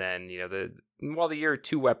awesome. And then, while the year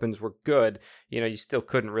 2 weapons were good, you still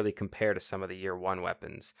couldn't really compare to some of the year 1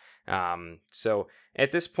 weapons. So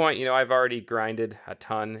at this point, I've already grinded a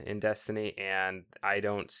ton in Destiny, and I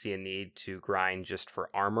don't see a need to grind just for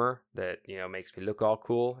armor that, makes me look all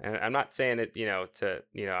cool. And I'm not saying it,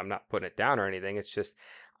 I'm not putting it down or anything. It's just,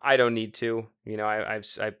 I don't need to.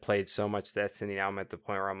 I've played so much Destiny now. I'm at the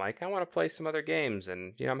point where I'm like, I want to play some other games,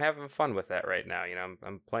 and I'm having fun with that right now.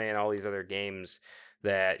 I'm playing all these other games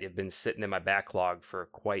that have been sitting in my backlog for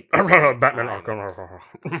quite some time.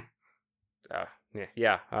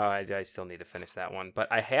 I still need to finish that one,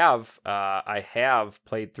 but I have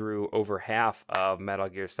played through over half of Metal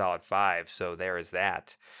Gear Solid 5, so there is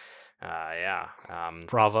that. Yeah.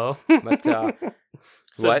 Bravo. But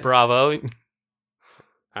Said what? bravo.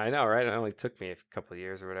 I know, right? It only took me a couple of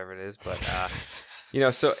years or whatever it is, but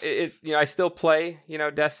so I still play,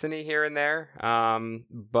 Destiny here and there.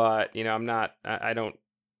 But I'm not. I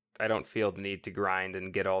don't feel the need to grind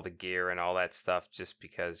and get all the gear and all that stuff just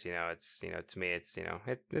because it's to me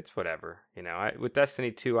it's whatever. With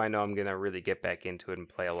Destiny 2, I know I'm gonna really get back into it and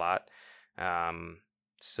play a lot.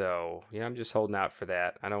 So I'm just holding out for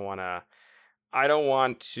that. I don't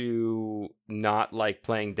want to not like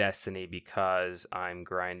playing Destiny because I'm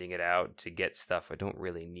grinding it out to get stuff I don't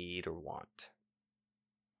really need or want.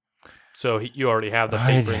 So you already have the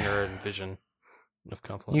Fatebringer and Vision of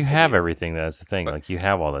Confluence. You have everything. That's the thing. Like you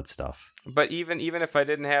have all that stuff. But even if I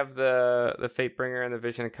didn't have the Fatebringer and the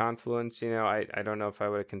Vision of Confluence, I don't know if I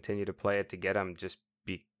would have continued to play it to get them just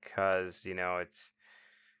because it's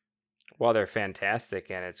while they're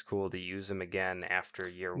fantastic and it's cool to use them again after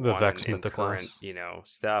year The one Vex in current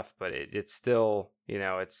stuff, but it's still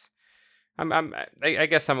it's I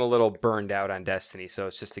guess I'm a little burned out on Destiny, so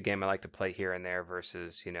it's just a game I like to play here and there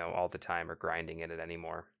versus all the time or grinding in it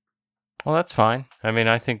anymore. Well, that's fine. I mean,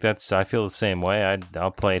 I think I feel the same way.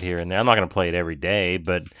 I'll play it here and there. I'm not going to play it every day,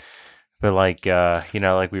 but like,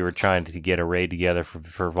 like we were trying to get a raid together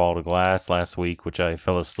for Vault of Glass last week, which I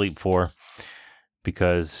fell asleep for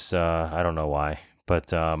because I don't know why,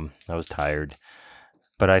 but I was tired.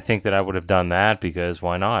 But I think that I would have done that because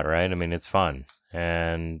why not, right? I mean, it's fun.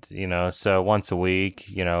 And, so once a week,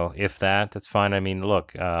 if that's fine. I mean,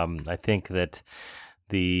 look, I think that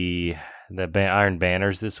the Iron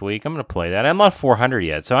Banners this week, I'm going to play that. I'm not 400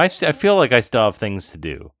 yet, so I feel like I still have things to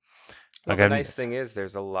do. Well, the nice thing is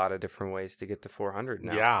there's a lot of different ways to get to 400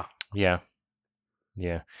 now.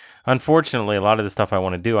 Yeah. Unfortunately, a lot of the stuff I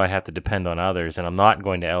want to do, I have to depend on others, and I'm not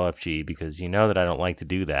going to LFG because you know that I don't like to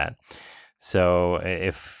do that. So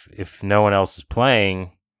if no one else is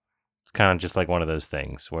playing, it's kind of just like one of those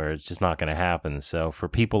things where it's just not going to happen. So for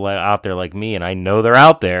people out there like me, and I know they're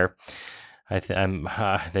out there, they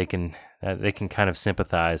can kind of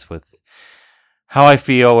sympathize with how I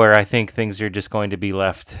feel, where I think things are just going to be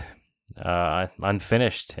left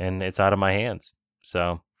unfinished, and it's out of my hands.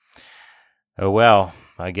 So, oh well,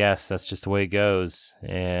 I guess that's just the way it goes.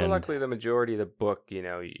 And well, luckily, the majority of the book,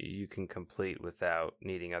 you can complete without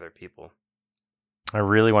needing other people. I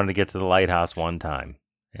really wanted to get to the lighthouse one time,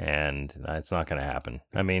 and it's not going to happen.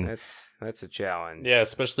 I mean, that's a challenge. Yeah,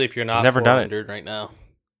 especially if you're not never 400 done it right now.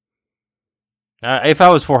 If I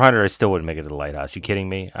was 400, I still wouldn't make it to the lighthouse. You kidding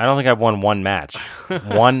me? I don't think I've won one match.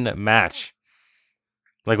 One match.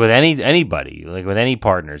 Like with anybody, like with any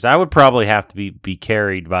partners, I would probably have to be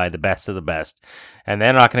carried by the best of the best, and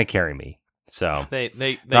they're not going to carry me. So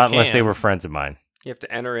they not unless they were friends of mine. You have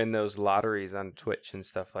to enter in those lotteries on Twitch and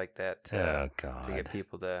stuff like that to get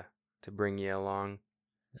people to bring you along.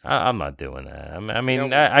 I'm not doing that. I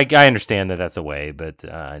mean, I understand that that's a way, but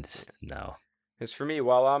no. As for me,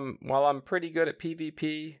 while I'm pretty good at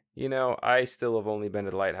PvP, I still have only been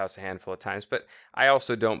to the lighthouse a handful of times. But I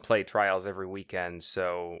also don't play trials every weekend.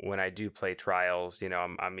 So when I do play trials,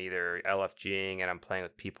 I'm either LFGing and I'm playing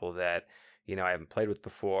with people that I haven't played with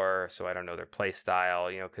before, so I don't know their play style.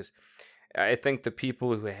 Because I think the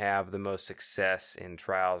people who have the most success in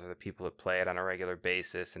trials are the people that play it on a regular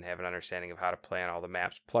basis and have an understanding of how to play on all the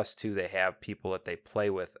maps. Plus, too, they have people that they play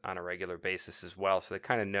with on a regular basis as well, so they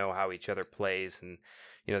kind of know how each other plays, and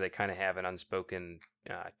they kind of have an unspoken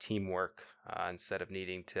teamwork instead of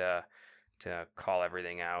needing to call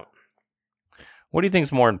everything out. What do you think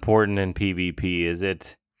is more important in PvP? Is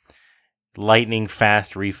it lightning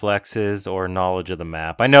fast reflexes or knowledge of the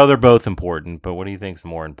map? I know they're both important, but what do you think is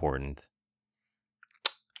more important?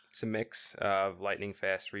 It's a mix of lightning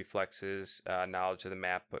fast reflexes, knowledge of the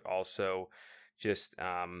map, but also just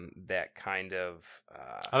that kind of.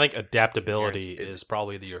 I think adaptability is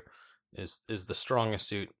probably is the strongest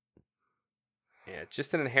suit. Yeah,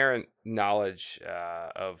 just an inherent knowledge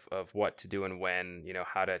of what to do and when,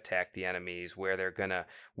 how to attack the enemies,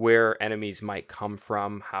 where enemies might come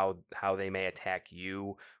from, how they may attack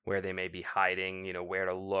you, where they may be hiding, where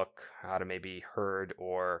to look, how to maybe herd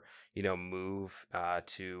or move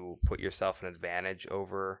to put yourself an advantage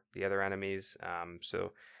over the other enemies.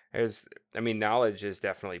 So knowledge is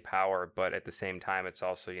definitely power, but at the same time, it's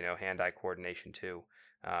also hand-eye coordination too.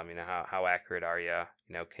 How accurate are you?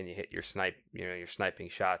 Can you hit your your sniping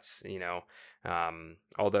shots?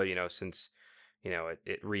 Although since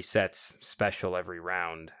it resets special every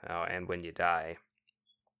round and when you die,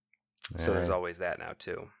 so there's always that now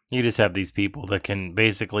too. You just have these people that can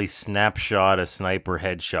basically snapshot a sniper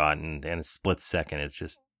headshot in a split second.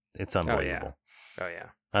 It's unbelievable. Oh yeah.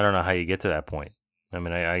 I don't know how you get to that point. I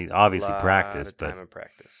mean, I obviously Lot practice, of but time of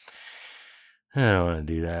practice. I don't want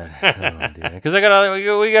to do that. I don't want to do that because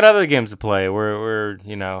we got other games to play. We're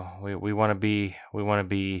we want to be we want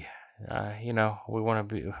to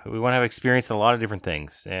have experience in a lot of different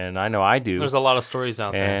things, and I know I do. There's a lot of stories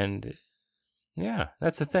out there. And yeah,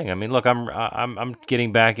 that's the thing. I mean, look, I'm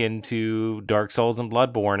getting back into Dark Souls and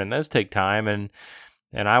Bloodborne, and those take time, and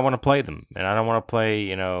I want to play them, and I don't want to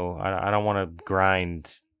play. I don't want to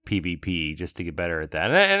grind PvP just to get better at that.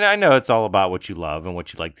 And I know it's all about what you love and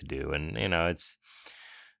what you like to do, and it's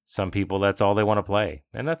some people that's all they want to play,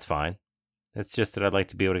 and that's fine. It's just that I'd like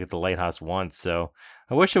to be able to get the Lighthouse once, so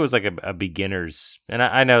I wish it was like a beginner's. And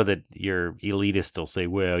I know that your elitists will say,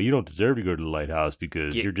 "Well, you don't deserve to go to the Lighthouse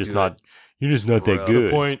because Get you're just good, not that bro. good."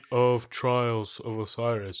 The point of Trials of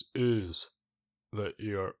Osiris is that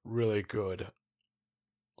you're really good.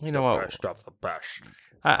 You know what? Best of the best.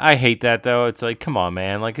 I hate that though. It's like, come on,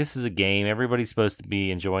 man. Like, this is a game. Everybody's supposed to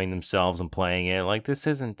be enjoying themselves and playing it. Like, this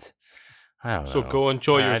isn't. I don't know. So go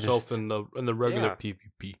enjoy I yourself just- in the regular Yeah.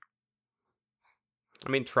 PvP. I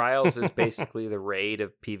mean, Trials is basically the raid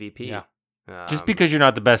of PvP. Yeah. Just because you're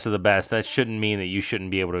not the best of the best, that shouldn't mean that you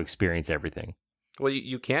shouldn't be able to experience everything. Well,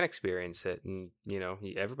 you can experience it, and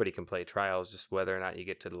everybody can play Trials. Just whether or not you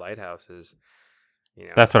get to the Lighthouse is,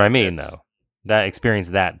 That's what I mean, that's- though. That experience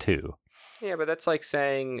that too. Yeah, but that's like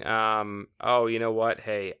saying, oh, you know what?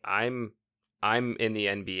 Hey, I'm in the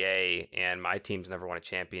NBA and my team's never won a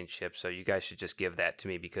championship, so you guys should just give that to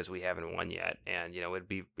me because we haven't won yet. And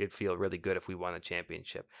it'd feel really good if we won a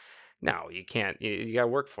championship. No, you can't. You got to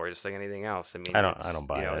work for it, just like anything else. I mean, I don't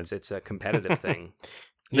buy it. It's a competitive thing.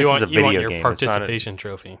 This You want is a video your game. It's not a- participation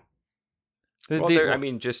trophy. Well, I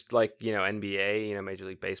mean, just like NBA, Major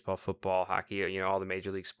League Baseball, football, hockey, all the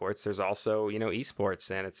major league sports. There's also esports,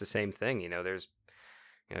 and it's the same thing.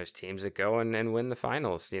 There's teams that go and win the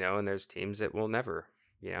finals, and there's teams that will never.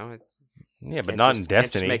 It's, yeah, but can't not just, in can't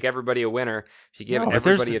Destiny. just make everybody a winner. If you give No, but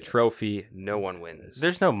there's- everybody a trophy, no one wins.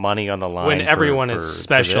 There's no money on the line. When everyone for is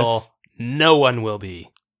special, no one will be.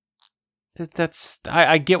 That's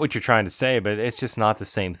I get what you're trying to say, but it's just not the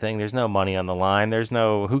same thing. There's no money on the line. There's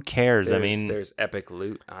no who cares. There's epic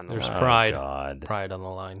loot on the There's line. pride. God. Pride on the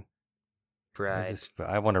line. Pride.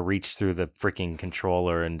 I want to reach through the freaking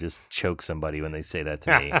controller and just choke somebody when they say that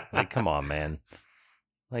to me. Like, come on, man.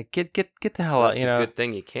 Like, get the hell out. It's a good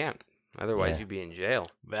thing you can't. Otherwise, Yeah. you'd be in jail.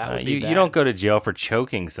 That would be you don't go to jail for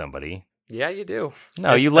choking somebody. Yeah, you do.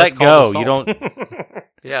 No, you let go. You don't.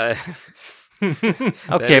 Yeah. Okay,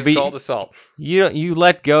 That is but called assault. you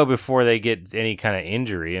let go before they get any kind of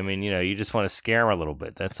injury. I mean, you just want to scare them a little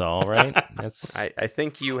bit. That's all, right? That's I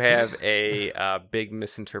think you have a big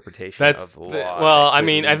misinterpretation That's of law. well, that I could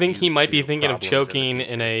mean, I lead think he you might be to thinking of problems in the choking in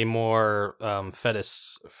future. a more fetish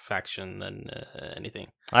faction than anything.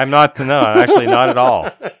 I'm not. No, I'm actually not at all.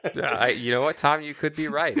 You know what, Tom? You could be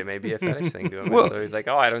right. It may be a fetish thing to him. Well- So he's like,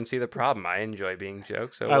 oh, I don't see the problem. I enjoy being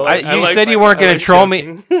choked. So you said you weren't gonna troll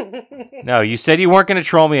me. No, you said you weren't going to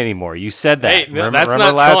troll me anymore. You said that. Hey, remember, that's remember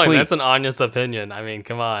not last trolling. week? That's an honest opinion. I mean,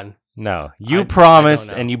 come on. No, you I promised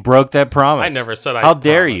don't know. and you broke that promise. I never said I How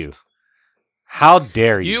dare promised. you? How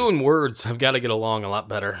dare you? You and words have got to get along a lot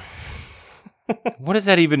better. What does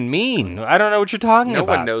that even mean? I don't know what you're talking no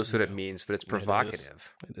about. one knows what it means, but it's It is. provocative.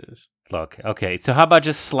 It is. Look, okay, so how about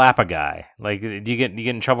just slap a guy? Like, do you get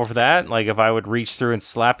in trouble for that? Like, if I would reach through and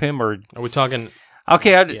slap him, or Are we talking?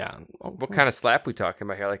 okay, Yeah. What kind of slap we talking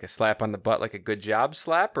about here? Like a slap on the butt, like a good job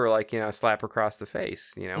slap, or like a slap across the face?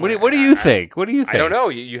 what do you think? What do you think? I don't know.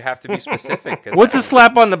 You have to be specific. 'cause What's I a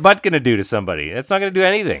slap on the butt going to do to somebody? That's not going to do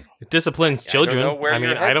anything. It disciplines children. I don't know where mean,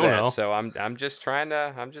 your I head's don't at, know. So I'm just trying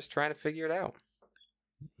to figure it out.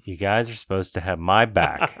 You guys are supposed to have my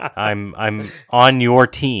back. I'm on your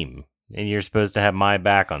team, and you're supposed to have my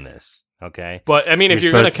back on this. Okay. But I mean, if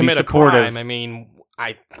You're you're going to supposed to be commit a supportive. crime, I mean,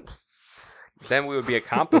 Then we would be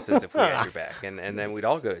accomplices if we had your back, and then we'd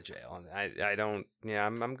all go to jail. And I don't. Yeah,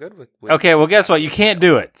 I'm good with. Okay, well, guess what? You can't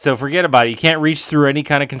do it. So forget about it. You can't reach through any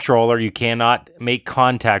kind of controller. You cannot make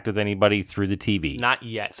contact with anybody through the TV. not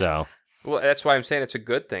yet. So Well, that's why I'm saying it's a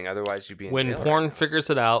good thing. Otherwise, you'd be in When jail. porn figures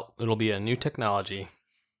it out, it'll be a new technology.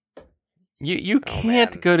 you Oh,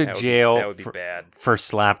 can't man, go to that would be- jail that would be for, bad. for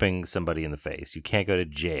slapping somebody in the face. You can't go to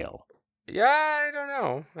jail. Yeah, I don't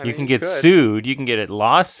know. I You mean, can get could. sued. You can get a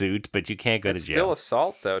lawsuit, but you can't go It's to jail. still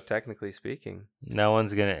assault, though, technically speaking. No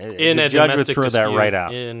one's gonna. In the a judge would domestic throw that dispute, right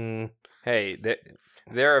out. Hey,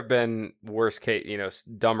 there have been worse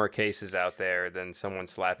dumber cases out there than someone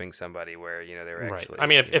slapping somebody where they were Right. actually. I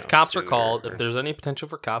mean, if cops are sued called, or- if there's any potential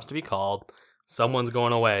for cops to be called, someone's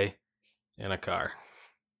going away in a car.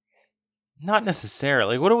 Not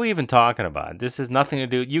necessarily. What are we even talking about? This has nothing to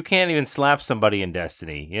do. You can't even slap somebody in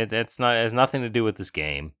Destiny. That's not has nothing to do with this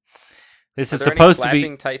game. This Are is there any supposed to be.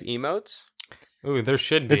 slapping type emotes? Ooh, there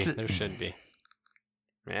should be. This is- There should be.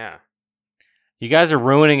 Yeah. You guys are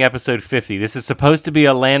ruining episode 50. This is supposed to be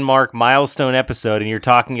a landmark milestone episode, and you're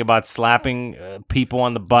talking about slapping people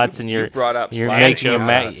on the butts, and You brought up you're slapping, making a not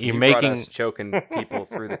ma- us. you're You brought making us choking people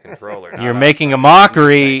through the controller. not you're us. making a I'm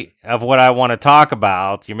mockery of what I want to talk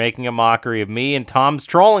about. You're making a mockery of me and Tom's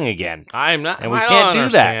trolling again. I'm not. And we I can't don't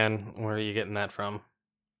do that. understand where are you getting that from?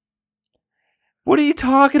 What are you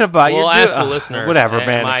talking about? Well, You're ask do- the listener. Whatever, am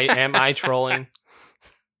man. Am I trolling?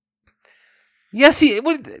 Yes,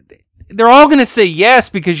 they're all going to say yes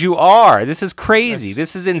because you are. This is crazy.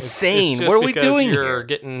 That's- This is insane. It's just What are we because doing you're here?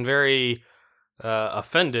 getting very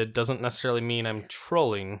offended doesn't necessarily mean I'm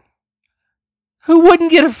trolling. Who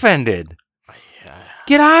wouldn't get offended? Yeah,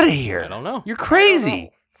 Get out of here. I don't know. You're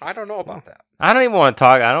crazy. I don't know about that. I don't even want to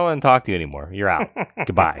talk. I don't want to talk to you anymore. You're out.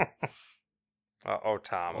 Goodbye.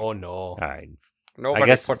 Tom. Oh no. All right. Nobody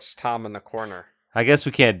guess- puts Tom in the corner. I guess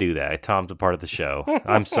we can't do that. Tom's a part of the show.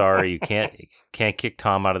 I'm sorry. You can't kick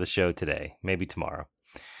Tom out of the show today. Maybe tomorrow.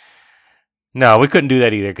 No, we couldn't do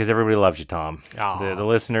that either because everybody loves you, Tom. Aw. The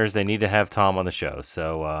listeners, they need to have Tom on the show.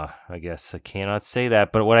 So I guess I cannot say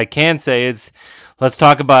that. But what I can say is, let's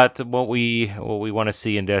talk about what we want to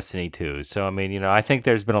see in Destiny 2. So I mean, I think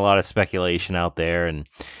there's been a lot of speculation out there, and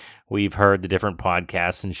we've heard the different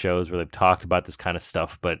podcasts and shows where they've talked about this kind of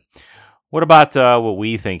stuff. But what about what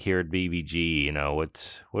we think here at BBG?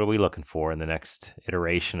 What are we looking for in the next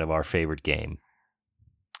iteration of our favorite game?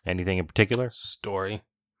 Anything in particular? Story.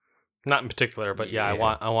 Not in particular, but yeah,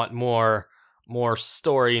 Yeah. I want more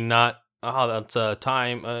story. Not that's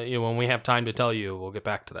time. When we have time to tell you, we'll get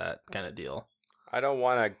back to that kind of deal. I don't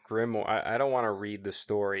want I don't want to read the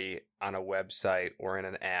story on a website or in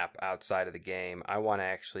an app outside of the game. I want to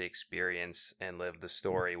actually experience and live the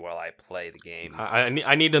story while I play the game.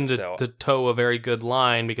 I need them to, So- to toe a very good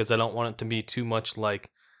line because I don't want it to be too much like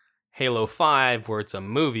Halo 5 where it's a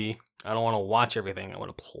movie. I don't want to watch everything. I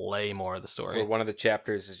want to play more of the story. Where one of the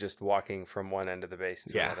chapters is just walking from one end of the base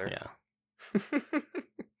to yeah, another.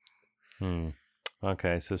 yeah.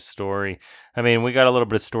 Okay, so story. I mean, we got a little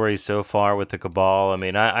bit of story so far with the Cabal. I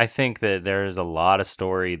mean, I think that there's a lot of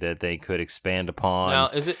story that they could expand upon. Now,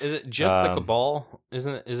 is it just the um, Cabal? Is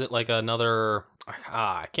it like another?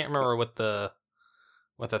 I can't remember what the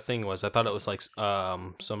thing was. I thought it was like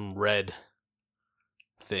some red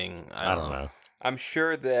thing. I don't know. I'm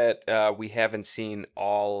sure that we haven't seen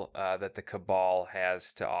all that the Cabal has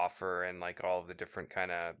to offer, and like all of the different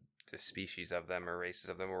kind of species of them or races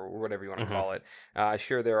of them or whatever you want to Mhm. call it.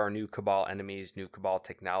 Sure, there are new Cabal enemies, new Cabal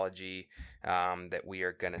technology that we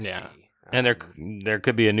are gonna Yeah. see. And there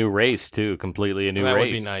could be a new race too, completely a new that race.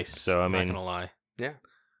 would be nice. So I I'm not mean, gonna lie. Yeah.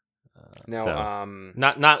 Now, So-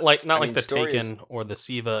 Not like I mean, the story is- Taken or the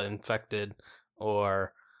Siva infected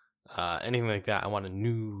or anything like that. I want a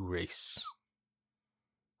new race.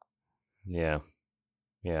 yeah,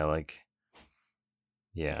 like,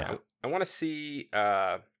 yeah. I want to see.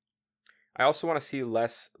 I also want to see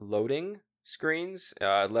less loading screens.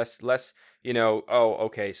 Less. Oh,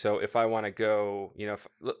 okay. So if I want to go,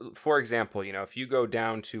 for example, if you go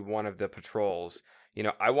down to one of the patrols,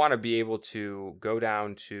 I want to be able to go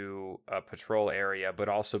down to a patrol area, but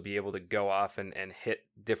also be able to go off and hit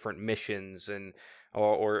different missions and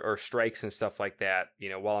or strikes and stuff like that.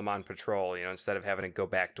 While I'm on patrol, instead of having to go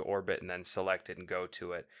back to orbit and then select it and go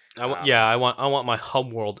to it. I want my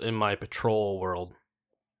hub world in my patrol world.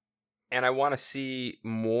 And I want to see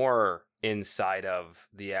more inside of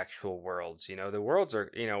the actual worlds. The worlds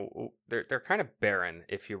are, they're kind of barren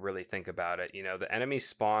if you really think about it. The enemies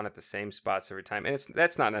spawn at the same spots every time, and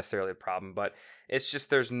that's not necessarily a problem, but it's just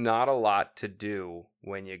there's not a lot to do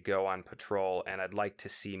when you go on patrol, and I'd like to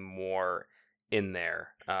see more in there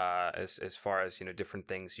as far as different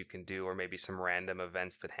things you can do, or maybe some random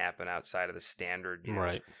events that happen outside of the standard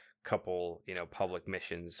Right. couple public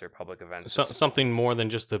missions or public events. So, something more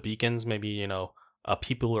than just the beacons. Maybe a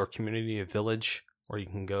people or community, a village where you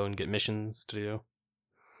can go and get missions to do.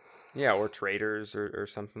 Yeah, or traders or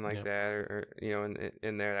something like Yep. that, or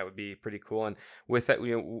in there that would be pretty cool. And with that,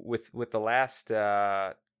 with the last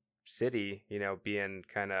city, being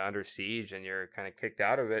kind of under siege and you're kind of kicked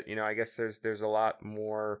out of it, I guess there's a lot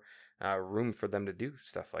more room for them to do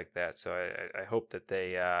stuff like that. So I hope that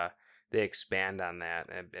they expand on that.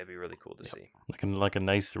 It'd be really cool to see. Like a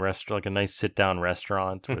nice restaurant, like a nice sit down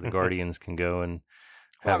restaurant where the Guardians can go and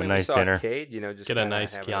Well, have I a mean, we nice saw dinner. Arcade, just Get a kinda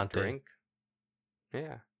nice have Chianti. drink.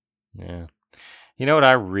 Yeah. Yeah. You know what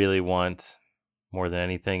I really want more than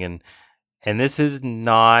anything, and and this is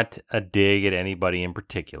not a dig at anybody in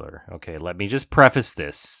particular. Okay, let me just preface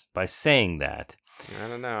this by saying that. I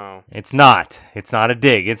don't know. It's not. It's not a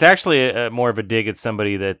dig. It's actually more of a dig at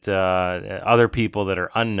somebody that other people that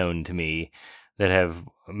are unknown to me that have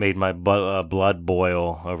made my blood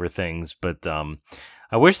boil over things. But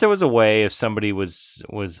I wish there was a way if somebody was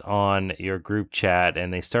on your group chat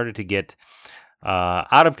and they started to get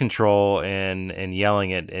out of control and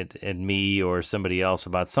yelling at me or somebody else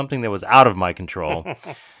about something that was out of my control.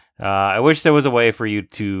 I wish there was a way for you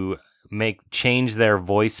to change their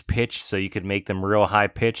voice pitch so you could make them real high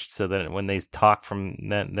pitched so that when they talk from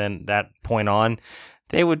then that point on,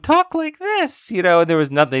 they would talk like this. There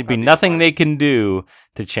was nothing. There'd be nothing they can do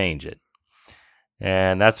to change it.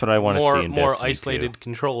 And that's what I want to see in more Destiny isolated 2.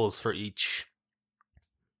 controls for each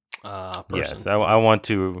person. Yes, I want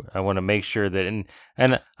to make sure that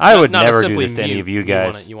and I would never do this to any of you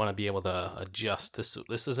guys. You want to be able to adjust.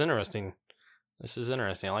 This is interesting. This is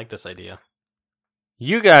interesting. I like this idea.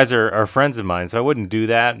 You guys are friends of mine, so I wouldn't do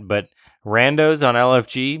that. But randos on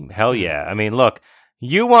LFG, hell yeah. I mean, look,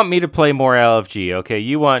 you want me to play more LFG, okay?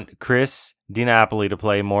 You want Chris DiNapoli to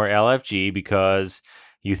play more LFG because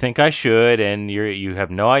you think I should, and you have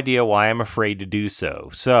no idea why I'm afraid to do so.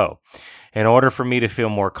 So, in order for me to feel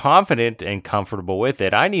more confident and comfortable with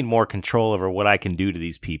it, I need more control over what I can do to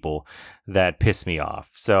these people that piss me off.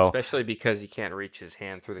 So, especially because he can't reach his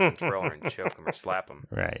hand through the controller and choke him or slap him.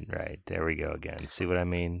 Right. There we go again. See what I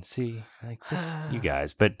mean? See, like this, you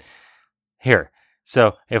guys. But here,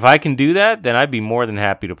 so if I can do that, then I'd be more than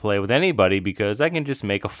happy to play with anybody because I can just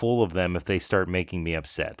make a fool of them if they start making me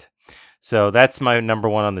upset. So that's my number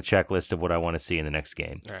one on the checklist of what I want to see in the next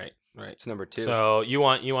game. Right. It's number 2. So you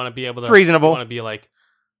want to be able to. It's reasonable. You want to be like,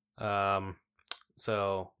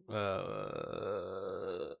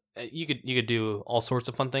 you could do all sorts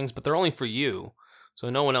of fun things, but they're only for you, so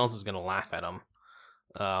no one else is gonna laugh at them.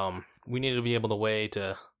 We need to be able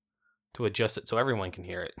to adjust it so everyone can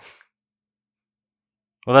hear it.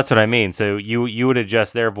 Well, that's what I mean. So you would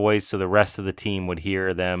adjust their voice so the rest of the team would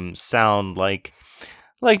hear them sound like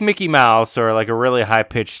Mickey Mouse or like a really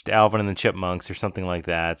high-pitched Alvin and the Chipmunks or something like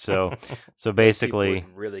that. So basically, people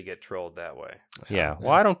would really get trolled that way. Yeah.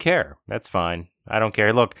 Well, I don't care. That's fine. I don't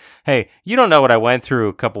care. Look, hey, you don't know what I went through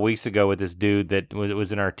a couple weeks ago with this dude that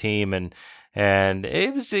was in our team, and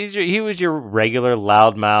he was your regular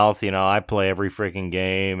loudmouth. I play every freaking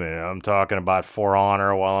game, and I'm talking about For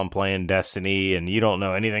Honor while I'm playing Destiny, and you don't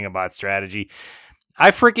know anything about strategy.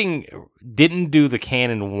 I freaking didn't do the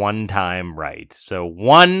cannon one time right. So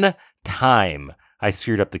one time I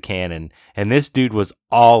screwed up the cannon, and this dude was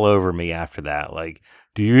all over me after that. Like,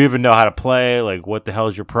 do you even know how to play? Like, what the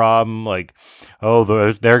hell's your problem? Like, oh,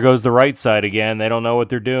 there goes the right side again. They don't know what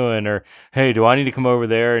they're doing. Or, hey, do I need to come over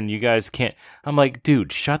there and you guys can't? I'm like,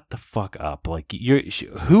 dude, shut the fuck up. Like,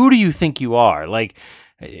 who do you think you are? Like,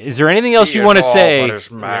 is there anything else you want to say?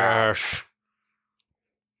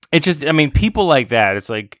 It's just, I mean, people like that, it's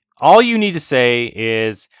like, all you need to say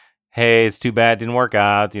is, hey, it's too bad it didn't work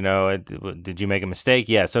out, did you make a mistake?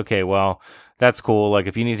 Yes, okay, well, that's cool, like,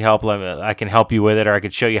 if you need help, I can help you with it, or I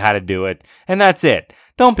could show you how to do it, and that's it.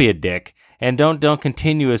 Don't be a dick, and don't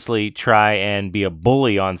continuously try and be a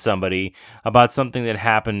bully on somebody about something that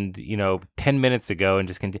happened, 10 minutes ago, and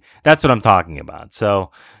just continue. That's what I'm talking about.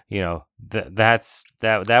 So,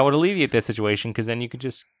 that would alleviate that situation because then you could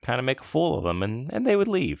just kind of make a fool of them and they would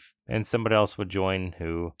leave and somebody else would join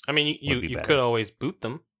who. I mean, you could always boot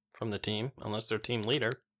them from the team unless they're team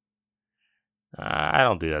leader. I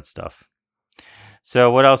don't do that stuff.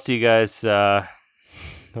 So what else do you guys?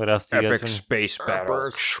 What else do you guys? Epic space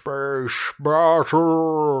battles.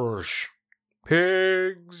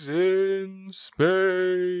 Pigs in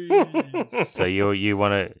space. So you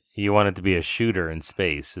want it to be a shooter in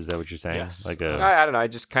space? Is that what you're saying? Yes. Like I don't know. I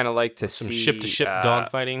just kind of like to some see ship-to-ship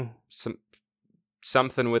dogfighting.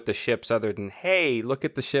 Something with the ships other than, hey, look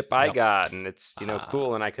at the ship I got, and it's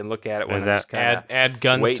cool, and I can look at it when I'm just kind of add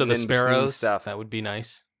guns to the sparrows. Stuff. That would be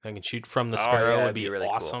nice. I can shoot from the sparrow. Would be really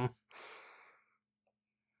awesome.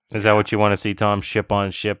 Cool. Is that what you want to see, Tom? Ship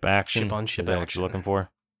on ship action. Ship on ship. Is that action. what you're looking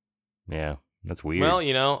for? Yeah, that's weird. Well,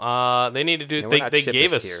 they need to do. They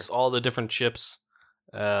gave us here. all the different ships,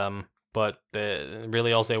 but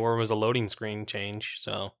really all they were was a loading screen change.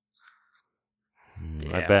 So.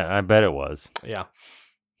 Yeah. I bet it was. Yeah.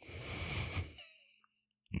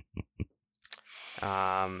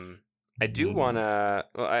 I do want to.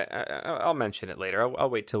 Well, I'll mention it later.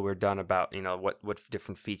 I'll wait till we're done about what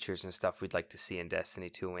different features and stuff we'd like to see in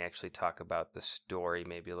Destiny 2 when we actually talk about the story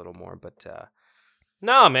maybe a little more. But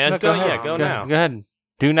no, man, go ahead. Go now. Go ahead.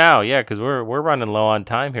 Do now, yeah, because we're running low on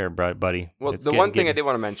time here, buddy. Well, It's the one thing I getting- did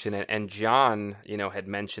want to mention, and John, had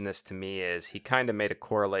mentioned this to me, is he kind of made a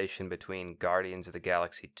correlation between Guardians of the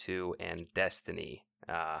Galaxy 2 and Destiny.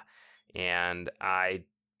 And I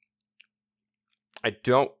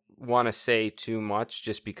don't want to say too much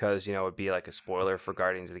just because, it'd be like a spoiler for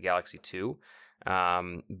Guardians of the Galaxy 2.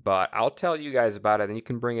 But I'll tell you guys about it, and you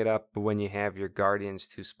can bring it up when you have your Guardians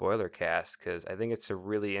 2 spoiler cast, because I think it's a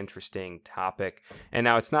really interesting topic. And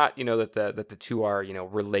now it's not, that the two are,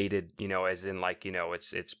 related, as in like,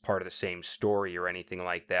 it's part of the same story or anything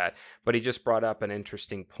like that. But he just brought up an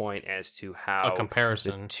interesting point as to A how the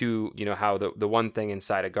comparison. two, how the one thing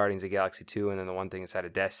inside of Guardians of the Galaxy 2 and then the one thing inside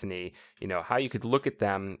of Destiny, how you could look at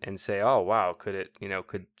them and say, oh, wow, could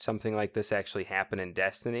something like this actually happen in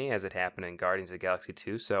Destiny as it happened in Guardians of the Galaxy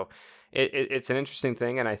 2? So it's an interesting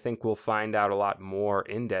thing, and I think we'll find out a lot more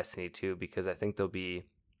in Destiny 2 because I think they'll be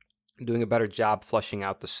doing a better job fleshing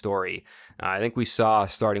out the story. I think we saw,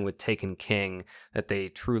 starting with Taken King, that they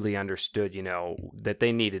truly understood, that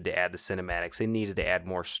they needed to add the cinematics. They needed to add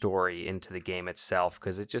more story into the game itself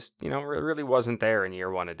because it just, really wasn't there in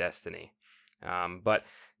year one of Destiny. But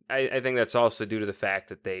I think that's also due to the fact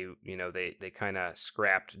that they kind of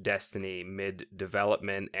scrapped Destiny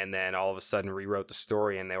mid-development and then all of a sudden rewrote the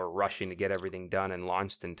story and they were rushing to get everything done and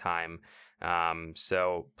launched in time.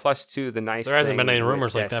 So plus two, the nice There hasn't thing been any with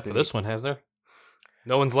rumors like that for Destiny- this one, has there?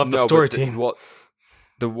 No one's left the No, story but team. well,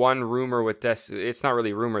 the one rumor with Destiny, it's not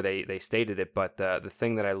really rumor, they stated it, but the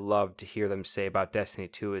thing that I love to hear them say about Destiny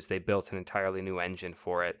 2 is they built an entirely new engine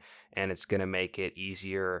for it, and it's going to make it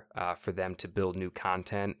easier for them to build new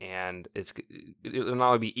content, and it'll not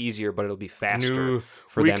only be easier, but it'll be faster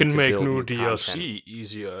for them to build new content.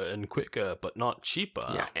 easier and quicker, but not cheaper.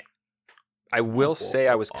 Yeah. I will say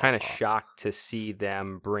I was kind of shocked to see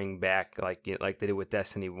them bring back like they did with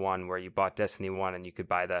Destiny 1, where you bought Destiny 1 and you could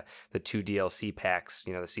buy the two DLC packs,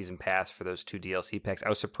 the season pass for those two DLC packs. I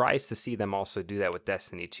was surprised to see them also do that with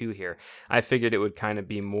Destiny 2 here. I figured it would kind of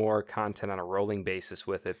be more content on a rolling basis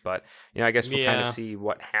with it, but I guess we'll kind of see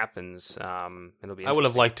what happens. It'll be. I would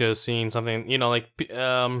have interesting. liked to have seen something,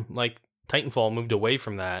 like Titanfall moved away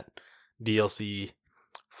from that DLC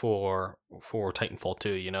for Titanfall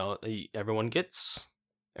 2. Everyone gets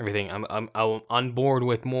everything. I'm on board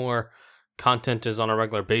with more content is on a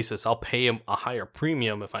regular basis. I'll pay a higher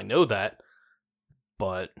premium if I know that,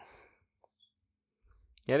 but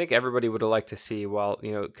yeah, I think everybody would have liked to see, well,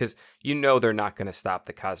 because they're not going to stop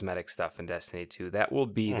the cosmetic stuff in Destiny 2. That will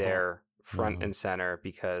be there front and center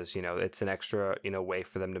because, it's an extra, way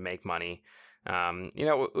for them to make money.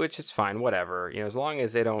 Which is fine, whatever. As long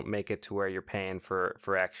as they don't make it to where you're paying for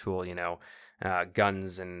actual,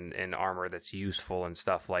 guns and armor that's useful and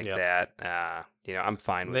stuff like that. I'm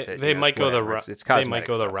fine with it. They might go the route. They might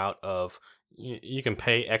go the stuff. route of you can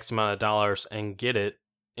pay X amount of dollars and get it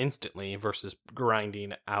instantly versus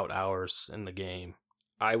grinding out hours in the game.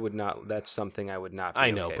 I would not. That's something I would not. Be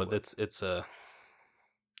I know, okay but with. it's a.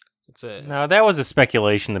 No, that was a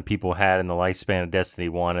speculation that people had in the lifespan of Destiny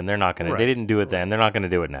 1, and they're not going to. They didn't do it then. They're not going to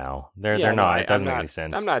do it now. They're not. It doesn't make any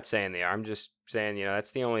sense. I'm not saying they are. I'm just saying,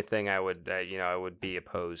 that's the only thing I would, I would be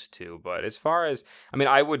opposed to. But as far as,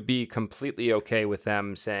 I would be completely okay with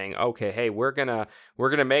them saying, okay, hey, we're gonna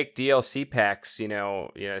make DLC packs,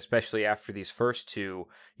 especially after these first two,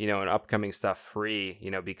 and upcoming stuff free,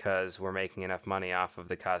 because we're making enough money off of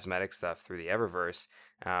the cosmetic stuff through the Eververse.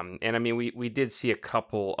 And we did see a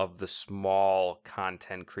couple of the small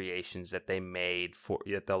content creations that they made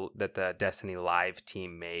that the Destiny Live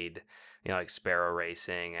team made, like Sparrow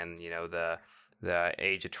Racing and the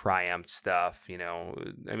Age of Triumph stuff. There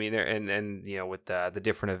and with the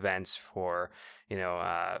different events for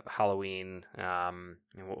Halloween.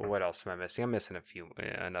 What else am I missing? I'm missing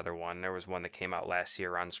another one. There was one that came out last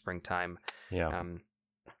year around springtime. Yeah.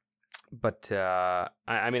 But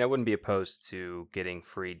I wouldn't be opposed to getting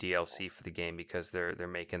free DLC for the game because they're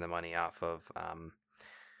making the money off of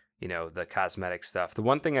the cosmetic stuff. The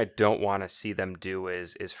one thing I don't want to see them do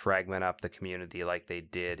is fragment up the community like they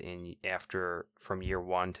did from year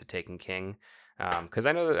one to Taken King. Because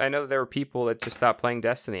I know that there were people that just stopped playing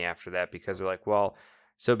Destiny after that because they're like, well,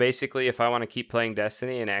 so basically, if I want to keep playing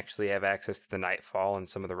Destiny and actually have access to the Nightfall and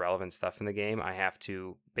some of the relevant stuff in the game, I have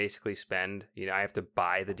to basically spend, I have to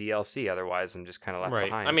buy the DLC. Otherwise, I'm just kind of left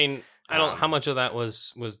behind. I don't. How much of that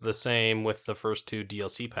was the same with the first two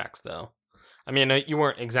DLC packs, though? You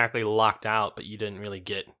weren't exactly locked out, but you didn't really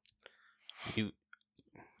get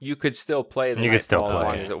You could still play the You could still Nightfall as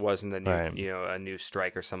play long it. as it wasn't a new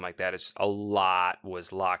strike or something like that. It's just a lot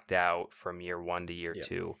was locked out from year one to year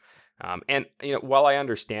two. And while I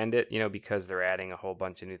understand it, because they're adding a whole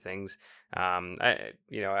bunch of new things, I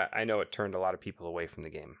know it turned a lot of people away from the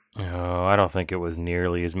game. Oh, I don't think it was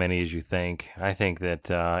nearly as many as you think. I think that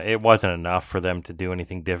it wasn't enough for them to do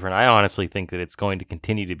anything different. I honestly think that it's going to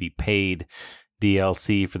continue to be paid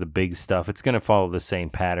DLC for the big stuff. It's going to follow the same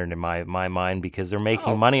pattern in my mind because they're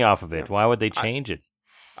making money off of it. Why would they change it?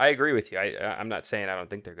 I agree with you. I'm not saying I don't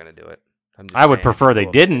think they're going to do it. I would prefer they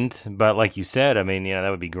didn't, but like you said, I mean, that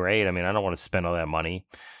would be great. I mean, I don't want to spend all that money,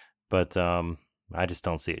 but I just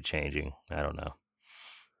don't see it changing. I don't know.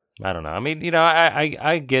 I mean,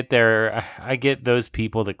 I get there. I get those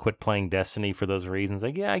people that quit playing Destiny for those reasons.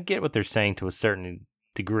 Like, yeah, I get what they're saying to a certain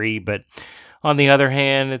degree, but on the other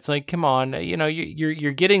hand, it's like, come on,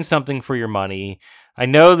 you're getting something for your money. I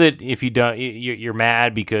know that if you don't, you're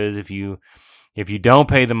mad because if you don't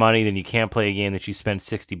pay the money, then you can't play a game that you spent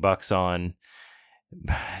 $60 on.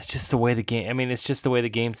 It's just the way the game. I mean, it's just the way the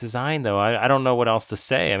game's designed, though. I don't know what else to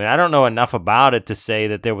say. I mean, I don't know enough about it to say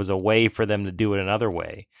that there was a way for them to do it another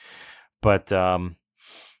way. But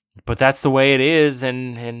that's the way it is,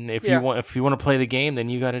 and if you want to play the game, then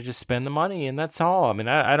you got to just spend the money, and that's all. I mean,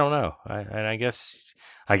 I don't know. I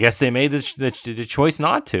guess they made the choice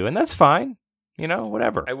not to, and that's fine.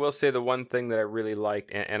 Whatever. I will say the one thing that I really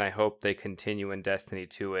liked, and I hope they continue in Destiny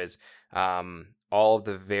 2, is all of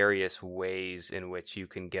the various ways in which you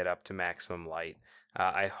can get up to maximum light.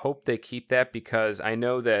 I hope they keep that because I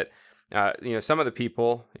know that some of the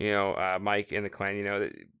people, Mike in the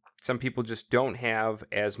clan, some people just don't have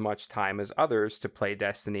as much time as others to play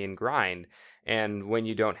Destiny and grind. And when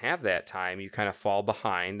you don't have that time, you kind of fall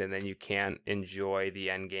behind, and then you can't enjoy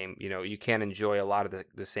the end game. You can't enjoy a lot of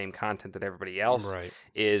the same content that everybody else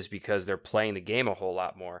is because they're playing the game a whole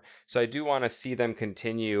lot more. So I do want to see them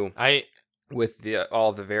continue with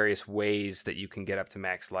all the various ways that you can get up to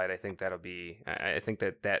max light. I think that'll be. I think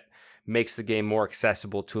that makes the game more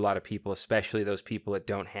accessible to a lot of people, especially those people that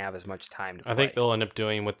don't have as much time to play. I think they'll end up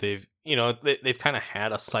doing what they've kind of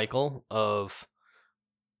had a cycle of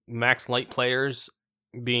max light players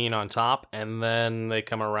being on top, and then they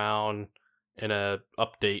come around in a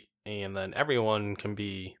update, and then everyone can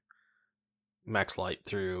be max light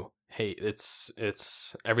through. Hey, it's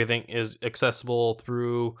everything is accessible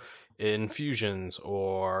through infusions,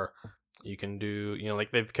 or you can do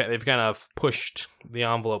like they've kind of pushed the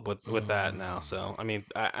envelope with that now. So I mean,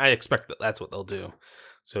 I expect that's what they'll do.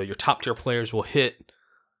 So your top tier players will hit,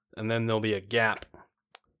 and then there'll be a gap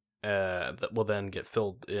that will then get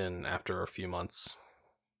filled in after a few months.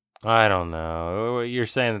 I don't know. You're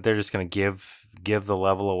saying that they're just going to give the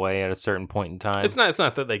level away at a certain point in time? It's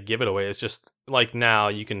not that they give it away. It's just like now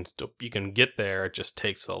you can get there. It just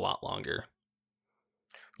takes a lot longer.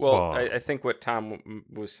 Well, I think what Tom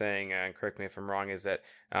was saying, and correct me if I'm wrong, is that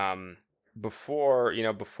before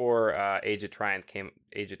Age of Triumph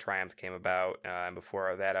came about, and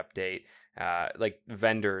before that update, like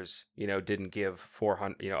vendors, didn't give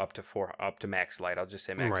 400, up to max light. I'll just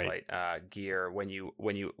say max light gear when you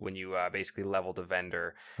basically leveled a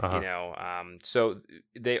vendor. So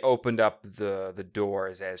they opened up the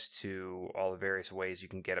doors as to all the various ways you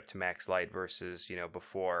can get up to max light versus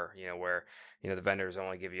before where the vendors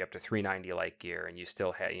only give you up to 390 light gear, and you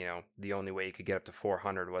still had the only way you could get up to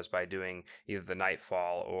 400 was by doing either the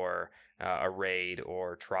Nightfall or a raid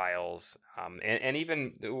or trials, and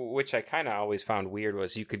even, which I kind of always found weird,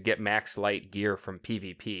 was you could get max light gear from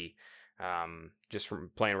PvP, just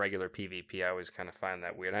from playing regular PvP. I always kind of find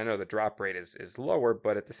that weird. I know the drop rate is lower,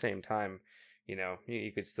 but at the same time,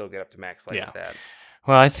 you could still get up to max light with that.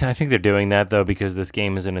 Well, I think they're doing that though because this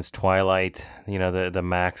game is in its twilight. The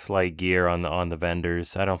max light gear on the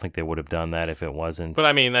vendors. I don't think they would have done that if it wasn't. But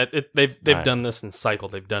I mean they've done this in cycle.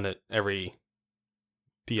 They've done it every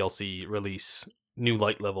DLC release, new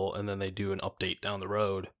light level, and then they do an update down the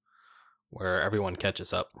road where everyone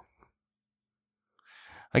catches up.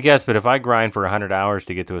 I guess, but if I grind for 100 hours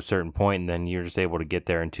to get to a certain point, then you're just able to get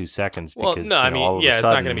there in 2 seconds. Well, because, no, I mean, it's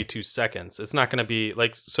not going to be 2 seconds. It's not going to be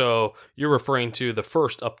like, so you're referring to the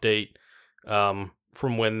first update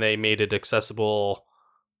from when they made it accessible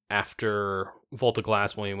after Vault of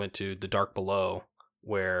Glass, when we went to the Dark Below,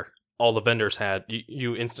 where all the vendors had,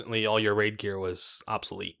 you instantly, all your raid gear was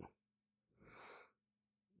obsolete.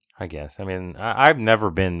 I guess. I mean, I've never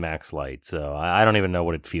been max light, so I don't even know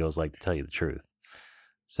what it feels like, to tell you the truth.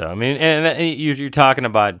 So, I mean, and you're talking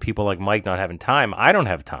about people like Mike not having time. I don't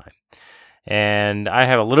have time. And I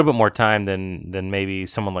have a little bit more time than maybe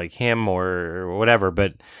someone like him or whatever.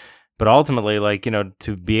 But ultimately, like,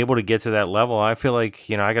 to be able to get to that level, I feel like,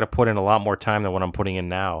 I got to put in a lot more time than what I'm putting in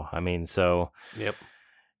now. I mean, so. Yep.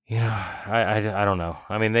 I don't know.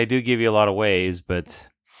 I mean, they do give you a lot of ways, but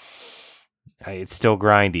it's still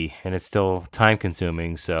grindy and it's still time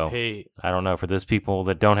consuming. So Hey, I don't know. For those people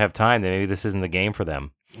that don't have time, then maybe this isn't the game for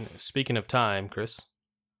them. speaking of time, Chris.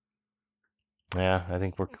 Yeah, I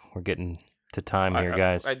think we're getting to time I, here, I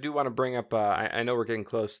guys. I do want to bring up. I know we're getting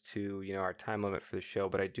close to our time limit for the show,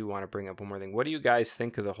 but I do want to bring up one more thing. What do you guys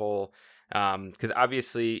think of the whole? Because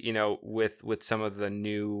obviously, with some of the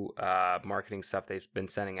new marketing stuff they've been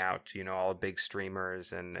sending out to all the big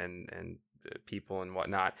streamers and people and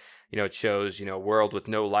whatnot, it shows world with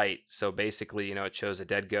no light. So basically, it shows a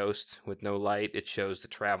dead ghost with no light. It shows the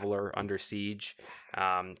traveler under siege.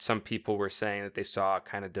 Some people were saying that they saw a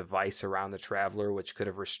kind of device around the Traveler which could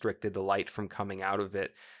have restricted the light from coming out of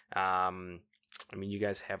it. I mean, you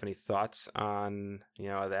guys have any thoughts on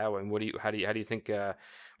that one? How do you think?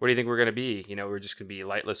 What do you think we're gonna be? We're just gonna be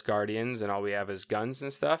lightless guardians, and all we have is guns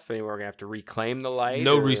and stuff. And we're gonna have to reclaim the light.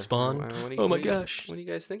 No or respawn. Oh my gosh. What do you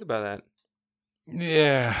guys think about that?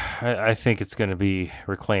 Yeah, I think it's going to be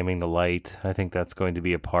reclaiming the light. I think that's going to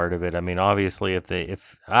be a part of it. I mean, obviously, if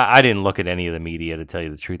I didn't look at any of the media to tell you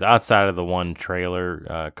the truth, outside of the one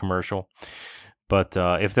trailer commercial, but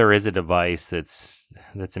if there is a device that's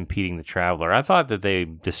impeding the Traveler, I thought that they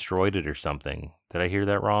destroyed it or something. Did I hear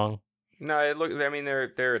that wrong? No, I mean,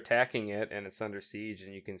 they're attacking it, and it's under siege,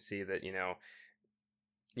 and you can see that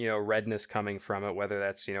redness coming from it, whether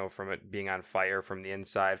that's, from it being on fire from the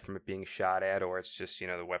inside, from it being shot at, or it's just,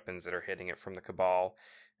 the weapons that are hitting it from the Cabal.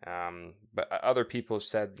 But other people have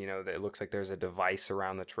said, that it looks like there's a device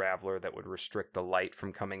around the Traveler that would restrict the light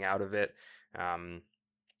from coming out of it.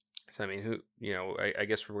 So I mean, I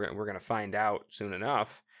guess we're gonna find out soon enough.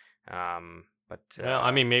 But Well,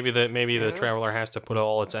 I mean, maybe the yeah. Traveler has to put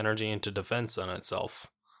all its energy into defense on itself.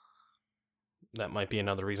 That might be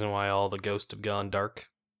another reason why all the ghosts have gone dark,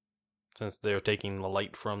 since they're taking the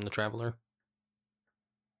light from the Traveler.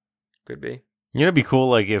 Could be. It'd be cool,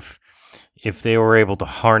 like if they were able to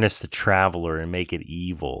harness the Traveler and make it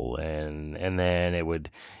evil, and then it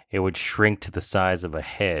would shrink to the size of a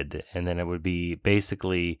head, and then it would be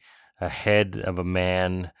basically a head of a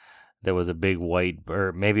man that was a big white,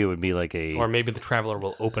 or maybe it would be like Or maybe the Traveler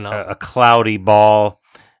will open up. a cloudy ball.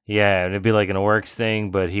 Yeah, it'd be like an Oryx thing,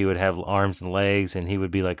 but he would have arms and legs, and he would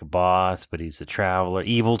be like a boss, but he's a traveler,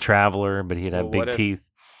 evil traveler, but he'd have Well, big teeth.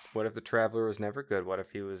 what if the Traveler was never good? What if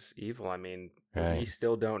he was evil? I mean, we Right.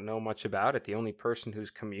 still don't know much about it. The only person who's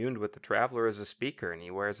communed with the Traveler is a speaker, and he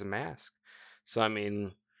wears a mask. So I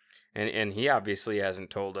mean, and he obviously hasn't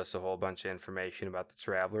told us a whole bunch of information about the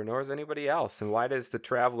Traveler, nor has anybody else. And why does the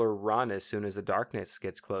Traveler run as soon as the darkness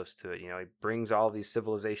gets close to it? He brings all these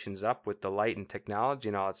civilizations up with the light and technology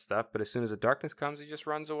and all that stuff, but as soon as the darkness comes, he just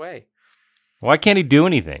runs away. Why can't he do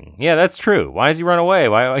anything? Yeah, that's true. Why does he run away?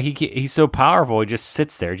 Why he's so powerful? He just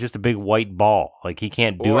sits there, just a big white ball. Like he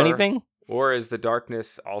can't do Or anything. or is the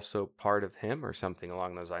darkness also part of him or something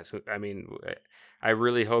along those lines? I mean, I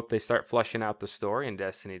really hope they start fleshing out the story in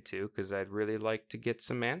Destiny 2 because I'd really like to get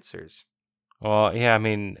some answers. Well, yeah, I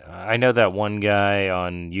mean, I know that one guy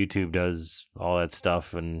on YouTube does all that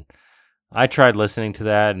stuff, and I tried listening to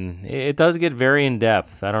that, and it does get very in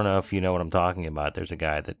depth. I don't know if you know what I'm talking about. There's a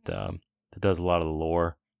guy that does a lot of the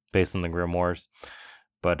lore based on the Grimoires,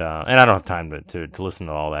 but and I don't have time to listen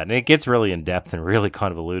to all that, and it gets really in depth and really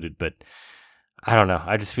convoluted. But I don't know.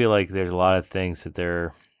 I just feel like there's a lot of things that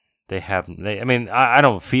they haven't. I mean, I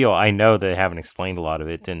don't feel. I know they haven't explained a lot of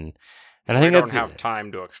it, and I We think don't that's. have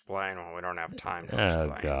time to explain. Well, we don't have time to Oh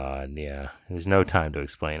explain. God, yeah. There's no time to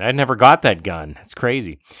explain. I never got that gun. It's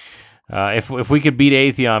crazy. If we could beat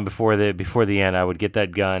Atheon before the end, I would get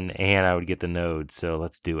that gun and I would get the node. So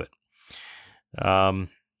let's do it.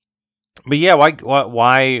 But yeah,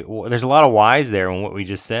 why? There's a lot of whys there in what we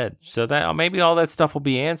just said. So that maybe all that stuff will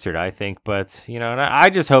be answered. I think, but and I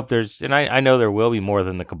just hope there's, and I know there will be more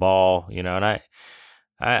than the Cabal. And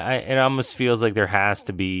it almost feels like there has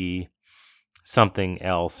to be something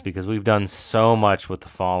else because we've done so much with the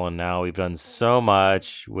Fallen now. We've done so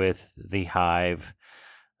much with the Hive.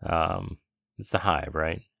 It's the Hive,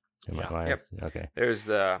 right? Yep. Okay. There's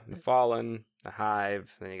the Fallen, the Hive,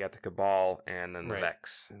 then you got the Cabal, and then the Right.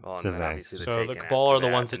 Vex. Well, and The then Vex. obviously the So Taken the Cabal after are the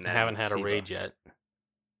that, ones that and then haven't had a Siva. raid yet.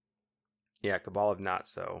 Yeah, Cabal have not.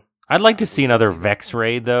 So I'd like to see we can another see that. Vex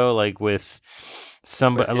raid though, like with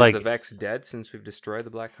somebody But is like the Vex dead since we've destroyed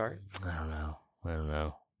the Black Heart? I don't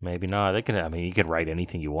know. Maybe not. They can. I mean, you can write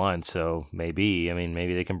anything you want. So maybe. I mean,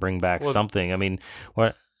 maybe they can bring back Well- something. I mean,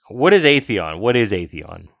 what is Atheon? What is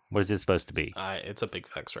Atheon? What is it supposed to be? It's a big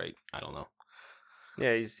Vex, right? I don't know.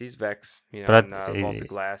 Yeah, he's Vex. But and Vault of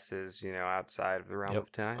Glass is outside of the realm Yep.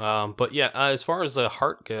 of time. But yeah, as far as the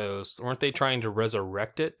heart goes, weren't they trying to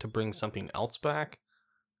resurrect it to bring something else back?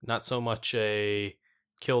 Not so much a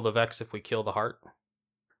kill the Vex if we kill the heart?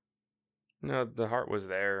 No, the heart was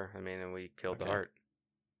there. I mean, and we killed the Okay. heart.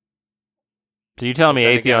 So you telling me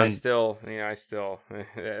Then again, Atheon? I still,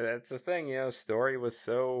 that's the thing, story was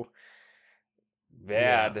so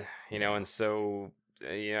bad, and so,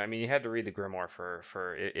 I mean, you had to read the Grimoire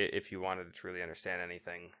if you wanted to truly understand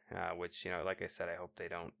anything, which, like I said, I hope they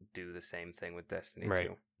don't do the same thing with Destiny Right.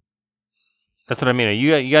 2. That's what I mean. Are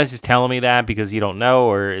you guys just telling me that because you don't know,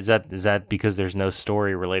 or is that because there's no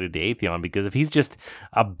story related to Atheon? Because if he's just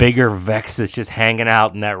a bigger Vex that's just hanging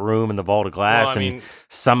out in that room in the Vault of Glass, Well, I mean, and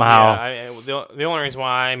somehow, the only reason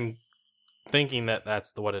why I'm thinking that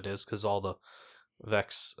that's what it is because all the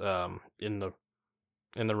Vex in the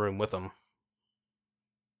room with him.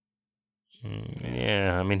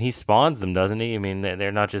 yeah, I mean he spawns them, doesn't he? I mean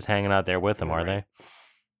they're not just hanging out there with him, are they?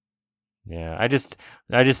 Yeah, I just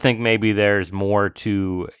think maybe there's more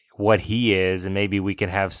to what he is, and maybe we could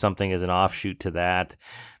have something as an offshoot to that.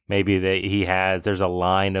 Maybe that there's a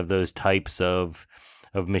line of those types of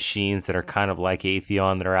machines that are kind of like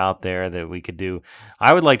Atheon that are out there that we could do.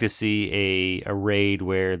 I would like to see a raid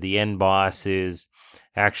where the end boss is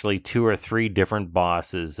actually 2 or 3 different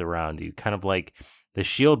bosses around you, kind of like the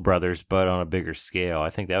Shield Brothers, but on a bigger scale.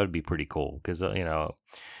 I think that would be pretty cool because I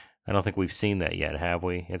don't think we've seen that yet, have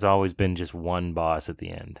we? It's always been just one boss at the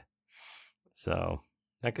end. So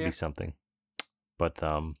that could be something. But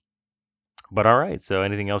all right. So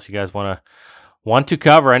anything else you guys want to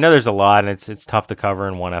cover? I know there's a lot, and it's tough to cover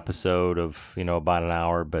in one episode of about an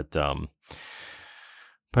hour, but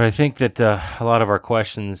I think that a lot of our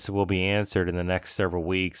questions will be answered in the next several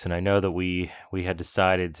weeks, and I know that we had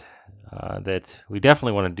decided that we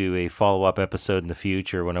definitely want to do a follow-up episode in the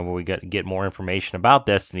future whenever we get more information about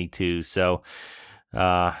Destiny 2. So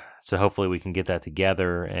hopefully we can get that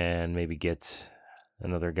together and maybe get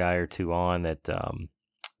another guy or two on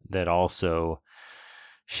that also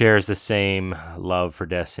shares the same love for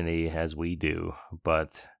Destiny as we do. But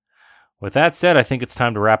with that said, I think it's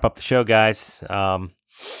time to wrap up the show, guys. Oh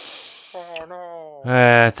no!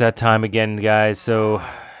 It's that time again, guys. So,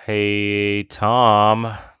 hey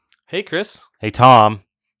Tom. Hey, Chris. Hey Tom.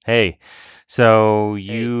 Hey. So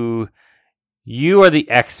you are the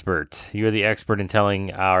expert. You are the expert in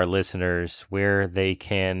telling our listeners where they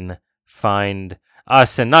can find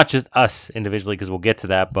us, and not just us individually, because we'll get to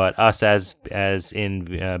that, but us as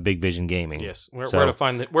in Big Vision Gaming. Yes. Where So, to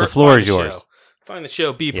find the floor is yours. Show. Find the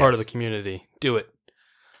show. Be part of the community. Do it.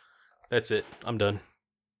 That's it. I'm done.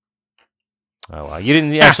 Oh wow! You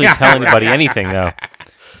didn't actually tell anybody anything though.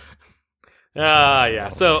 Yeah.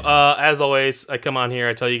 So as always, I come on here.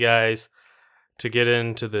 I tell you guys to get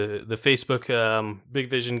into the Facebook Big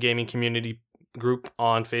Vision Gaming community group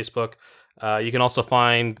on Facebook. You can also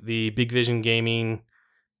find the Big Vision Gaming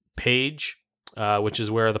page, which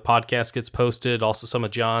is where the podcast gets posted. Also, some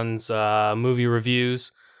of John's movie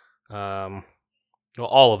reviews. Well,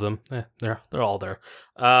 all of them. They're all there.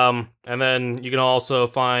 And then you can also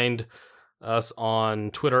find us on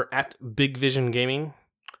Twitter at Big Vision Gaming.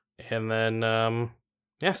 And then,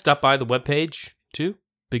 stop by the webpage too,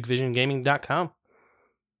 bigvisiongaming.com.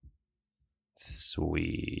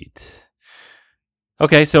 Sweet.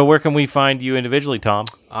 Okay, so where can we find you individually, Tom?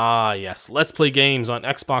 Yes. Let's Play Games on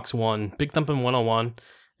Xbox One, Big Thumpin' 101.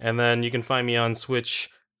 And then you can find me on Switch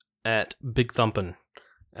at Big Thumpin'.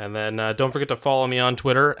 And then don't forget to follow me on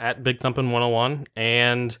Twitter at Big Thumpin' 101.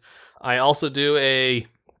 And I also do a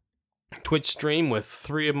Twitch stream with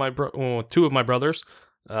two of my brothers.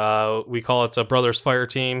 We call it a Brothers Fire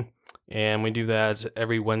Team, and we do that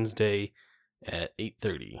every Wednesday at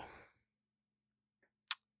 8:30.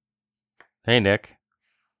 Hey, Nick.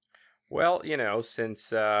 Well,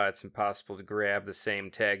 since it's impossible to grab the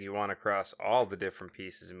same tag you want across all the different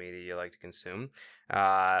pieces of media you like to consume,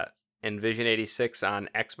 Envision86 on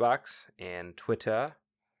Xbox and Twitter,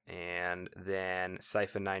 and then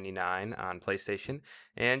Siphon99 on PlayStation,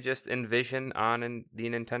 and just Envision on the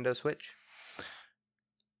Nintendo Switch.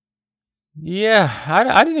 Yeah,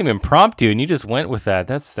 I didn't even prompt you, and you just went with that.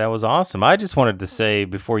 That was awesome. I just wanted to say,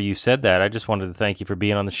 before you said that, I just wanted to thank you for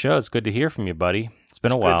being on the show. It's good to hear from you, buddy. It's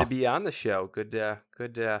been a while. Good to be on the show. Good to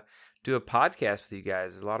do a podcast with you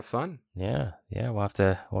guys. It's a lot of fun. Yeah. We'll have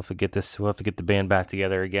to get the band back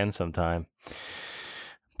together again sometime.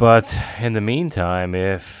 But in the meantime,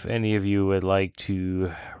 if any of you would like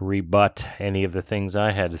to rebut any of the things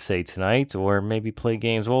I had to say tonight, or maybe play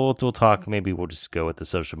games, we'll talk. Maybe we'll just go with the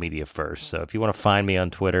social media first. So if you want to find me on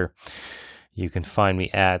Twitter, you can find me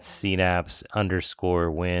at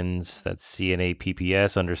CNAPS_wins. That's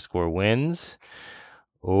CNAPPS_wins.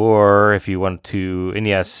 Or if you want to, and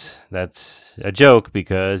yes, that's a joke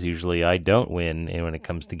because usually I don't win when it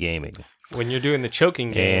comes to gaming. When you're doing the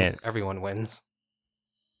choking game, And- everyone wins.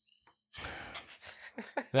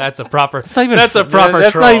 That's a proper. That's not even. That's a proper.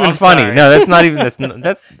 That's troll. not even I'm funny. sorry. No, that's not even.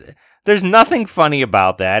 That's. There's nothing funny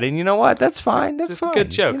about that, and you know what? That's fine. That's It's fine. a good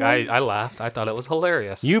joke. You know? I laughed. I thought it was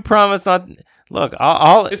hilarious. You promised not. Look,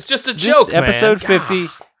 I'll. It's just a this joke, man. Episode 50.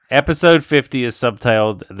 God. Episode 50 is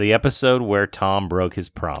subtitled "The Episode Where Tom Broke His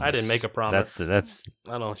Promise." I didn't make a promise. That's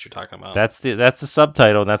I don't know what you're talking about. that's the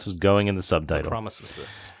subtitle, and that's what's going in the What subtitle. promise was this?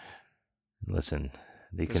 Listen,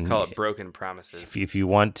 they Just can call it Broken Promises. if you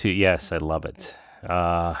want to. Yes, I love it.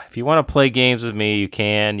 If you want to play games with me, you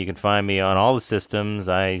can. You can find me on all the systems.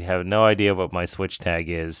 I have no idea what my Switch tag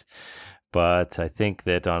is, but I think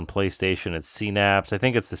that on PlayStation it's Synapse. I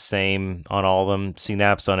think it's the same on all of them.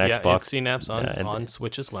 Synapse on Yeah, Xbox. it's Synapse on, and- on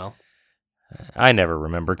Switch as well. I never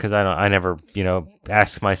remember because I never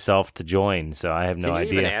ask myself to join, so I have no Can you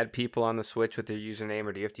idea. even add people on the Switch with their username,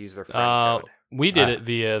 or do you have to use their friend code? We did it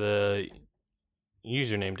via the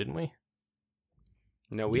username, didn't we?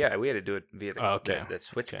 No, we had to do it via Okay. the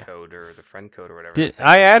Switch Okay. code or the friend code or whatever.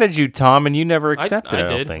 I added you, Tom, and you never accepted. I I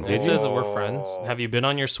don't did. think. It Did says you? that we're friends. Have you been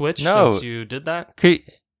on your Switch No. since you did that?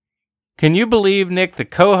 Can you believe, Nick, the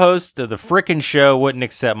co-host of the frickin' show wouldn't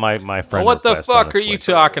accept my friend Well, what the request on fuck the are you Switch?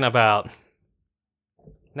 talking about?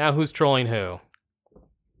 Now who's trolling who?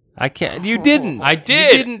 I can't. You didn't. I You did.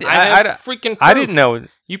 didn't. I have freaking proof. I didn't know.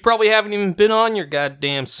 You probably haven't even been on your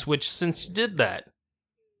goddamn Switch since you did that.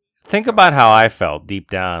 Think about how I felt deep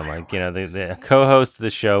down. Like, the co-host of the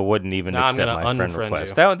show wouldn't even Now I'm accept gonna my friend unfriend request.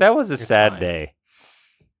 you. That was a It's sad fine. day.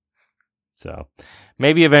 So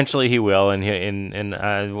maybe eventually he will, and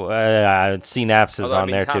Synapse is Although,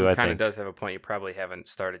 on there Tom too. I kind of think. does have a point. You probably haven't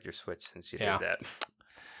started your Switch since you Yeah. did that.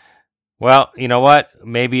 Well, you know what?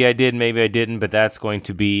 Maybe I did, maybe I didn't, but that's going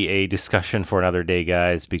to be a discussion for another day,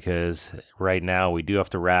 guys, because right now we do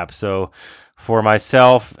have to wrap. So for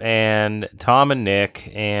myself and Tom and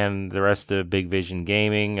Nick and the rest of Big Vision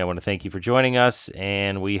Gaming, I want to thank you for joining us,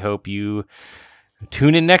 and we hope you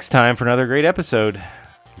tune in next time for another great episode.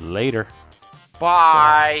 Later.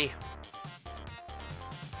 Bye.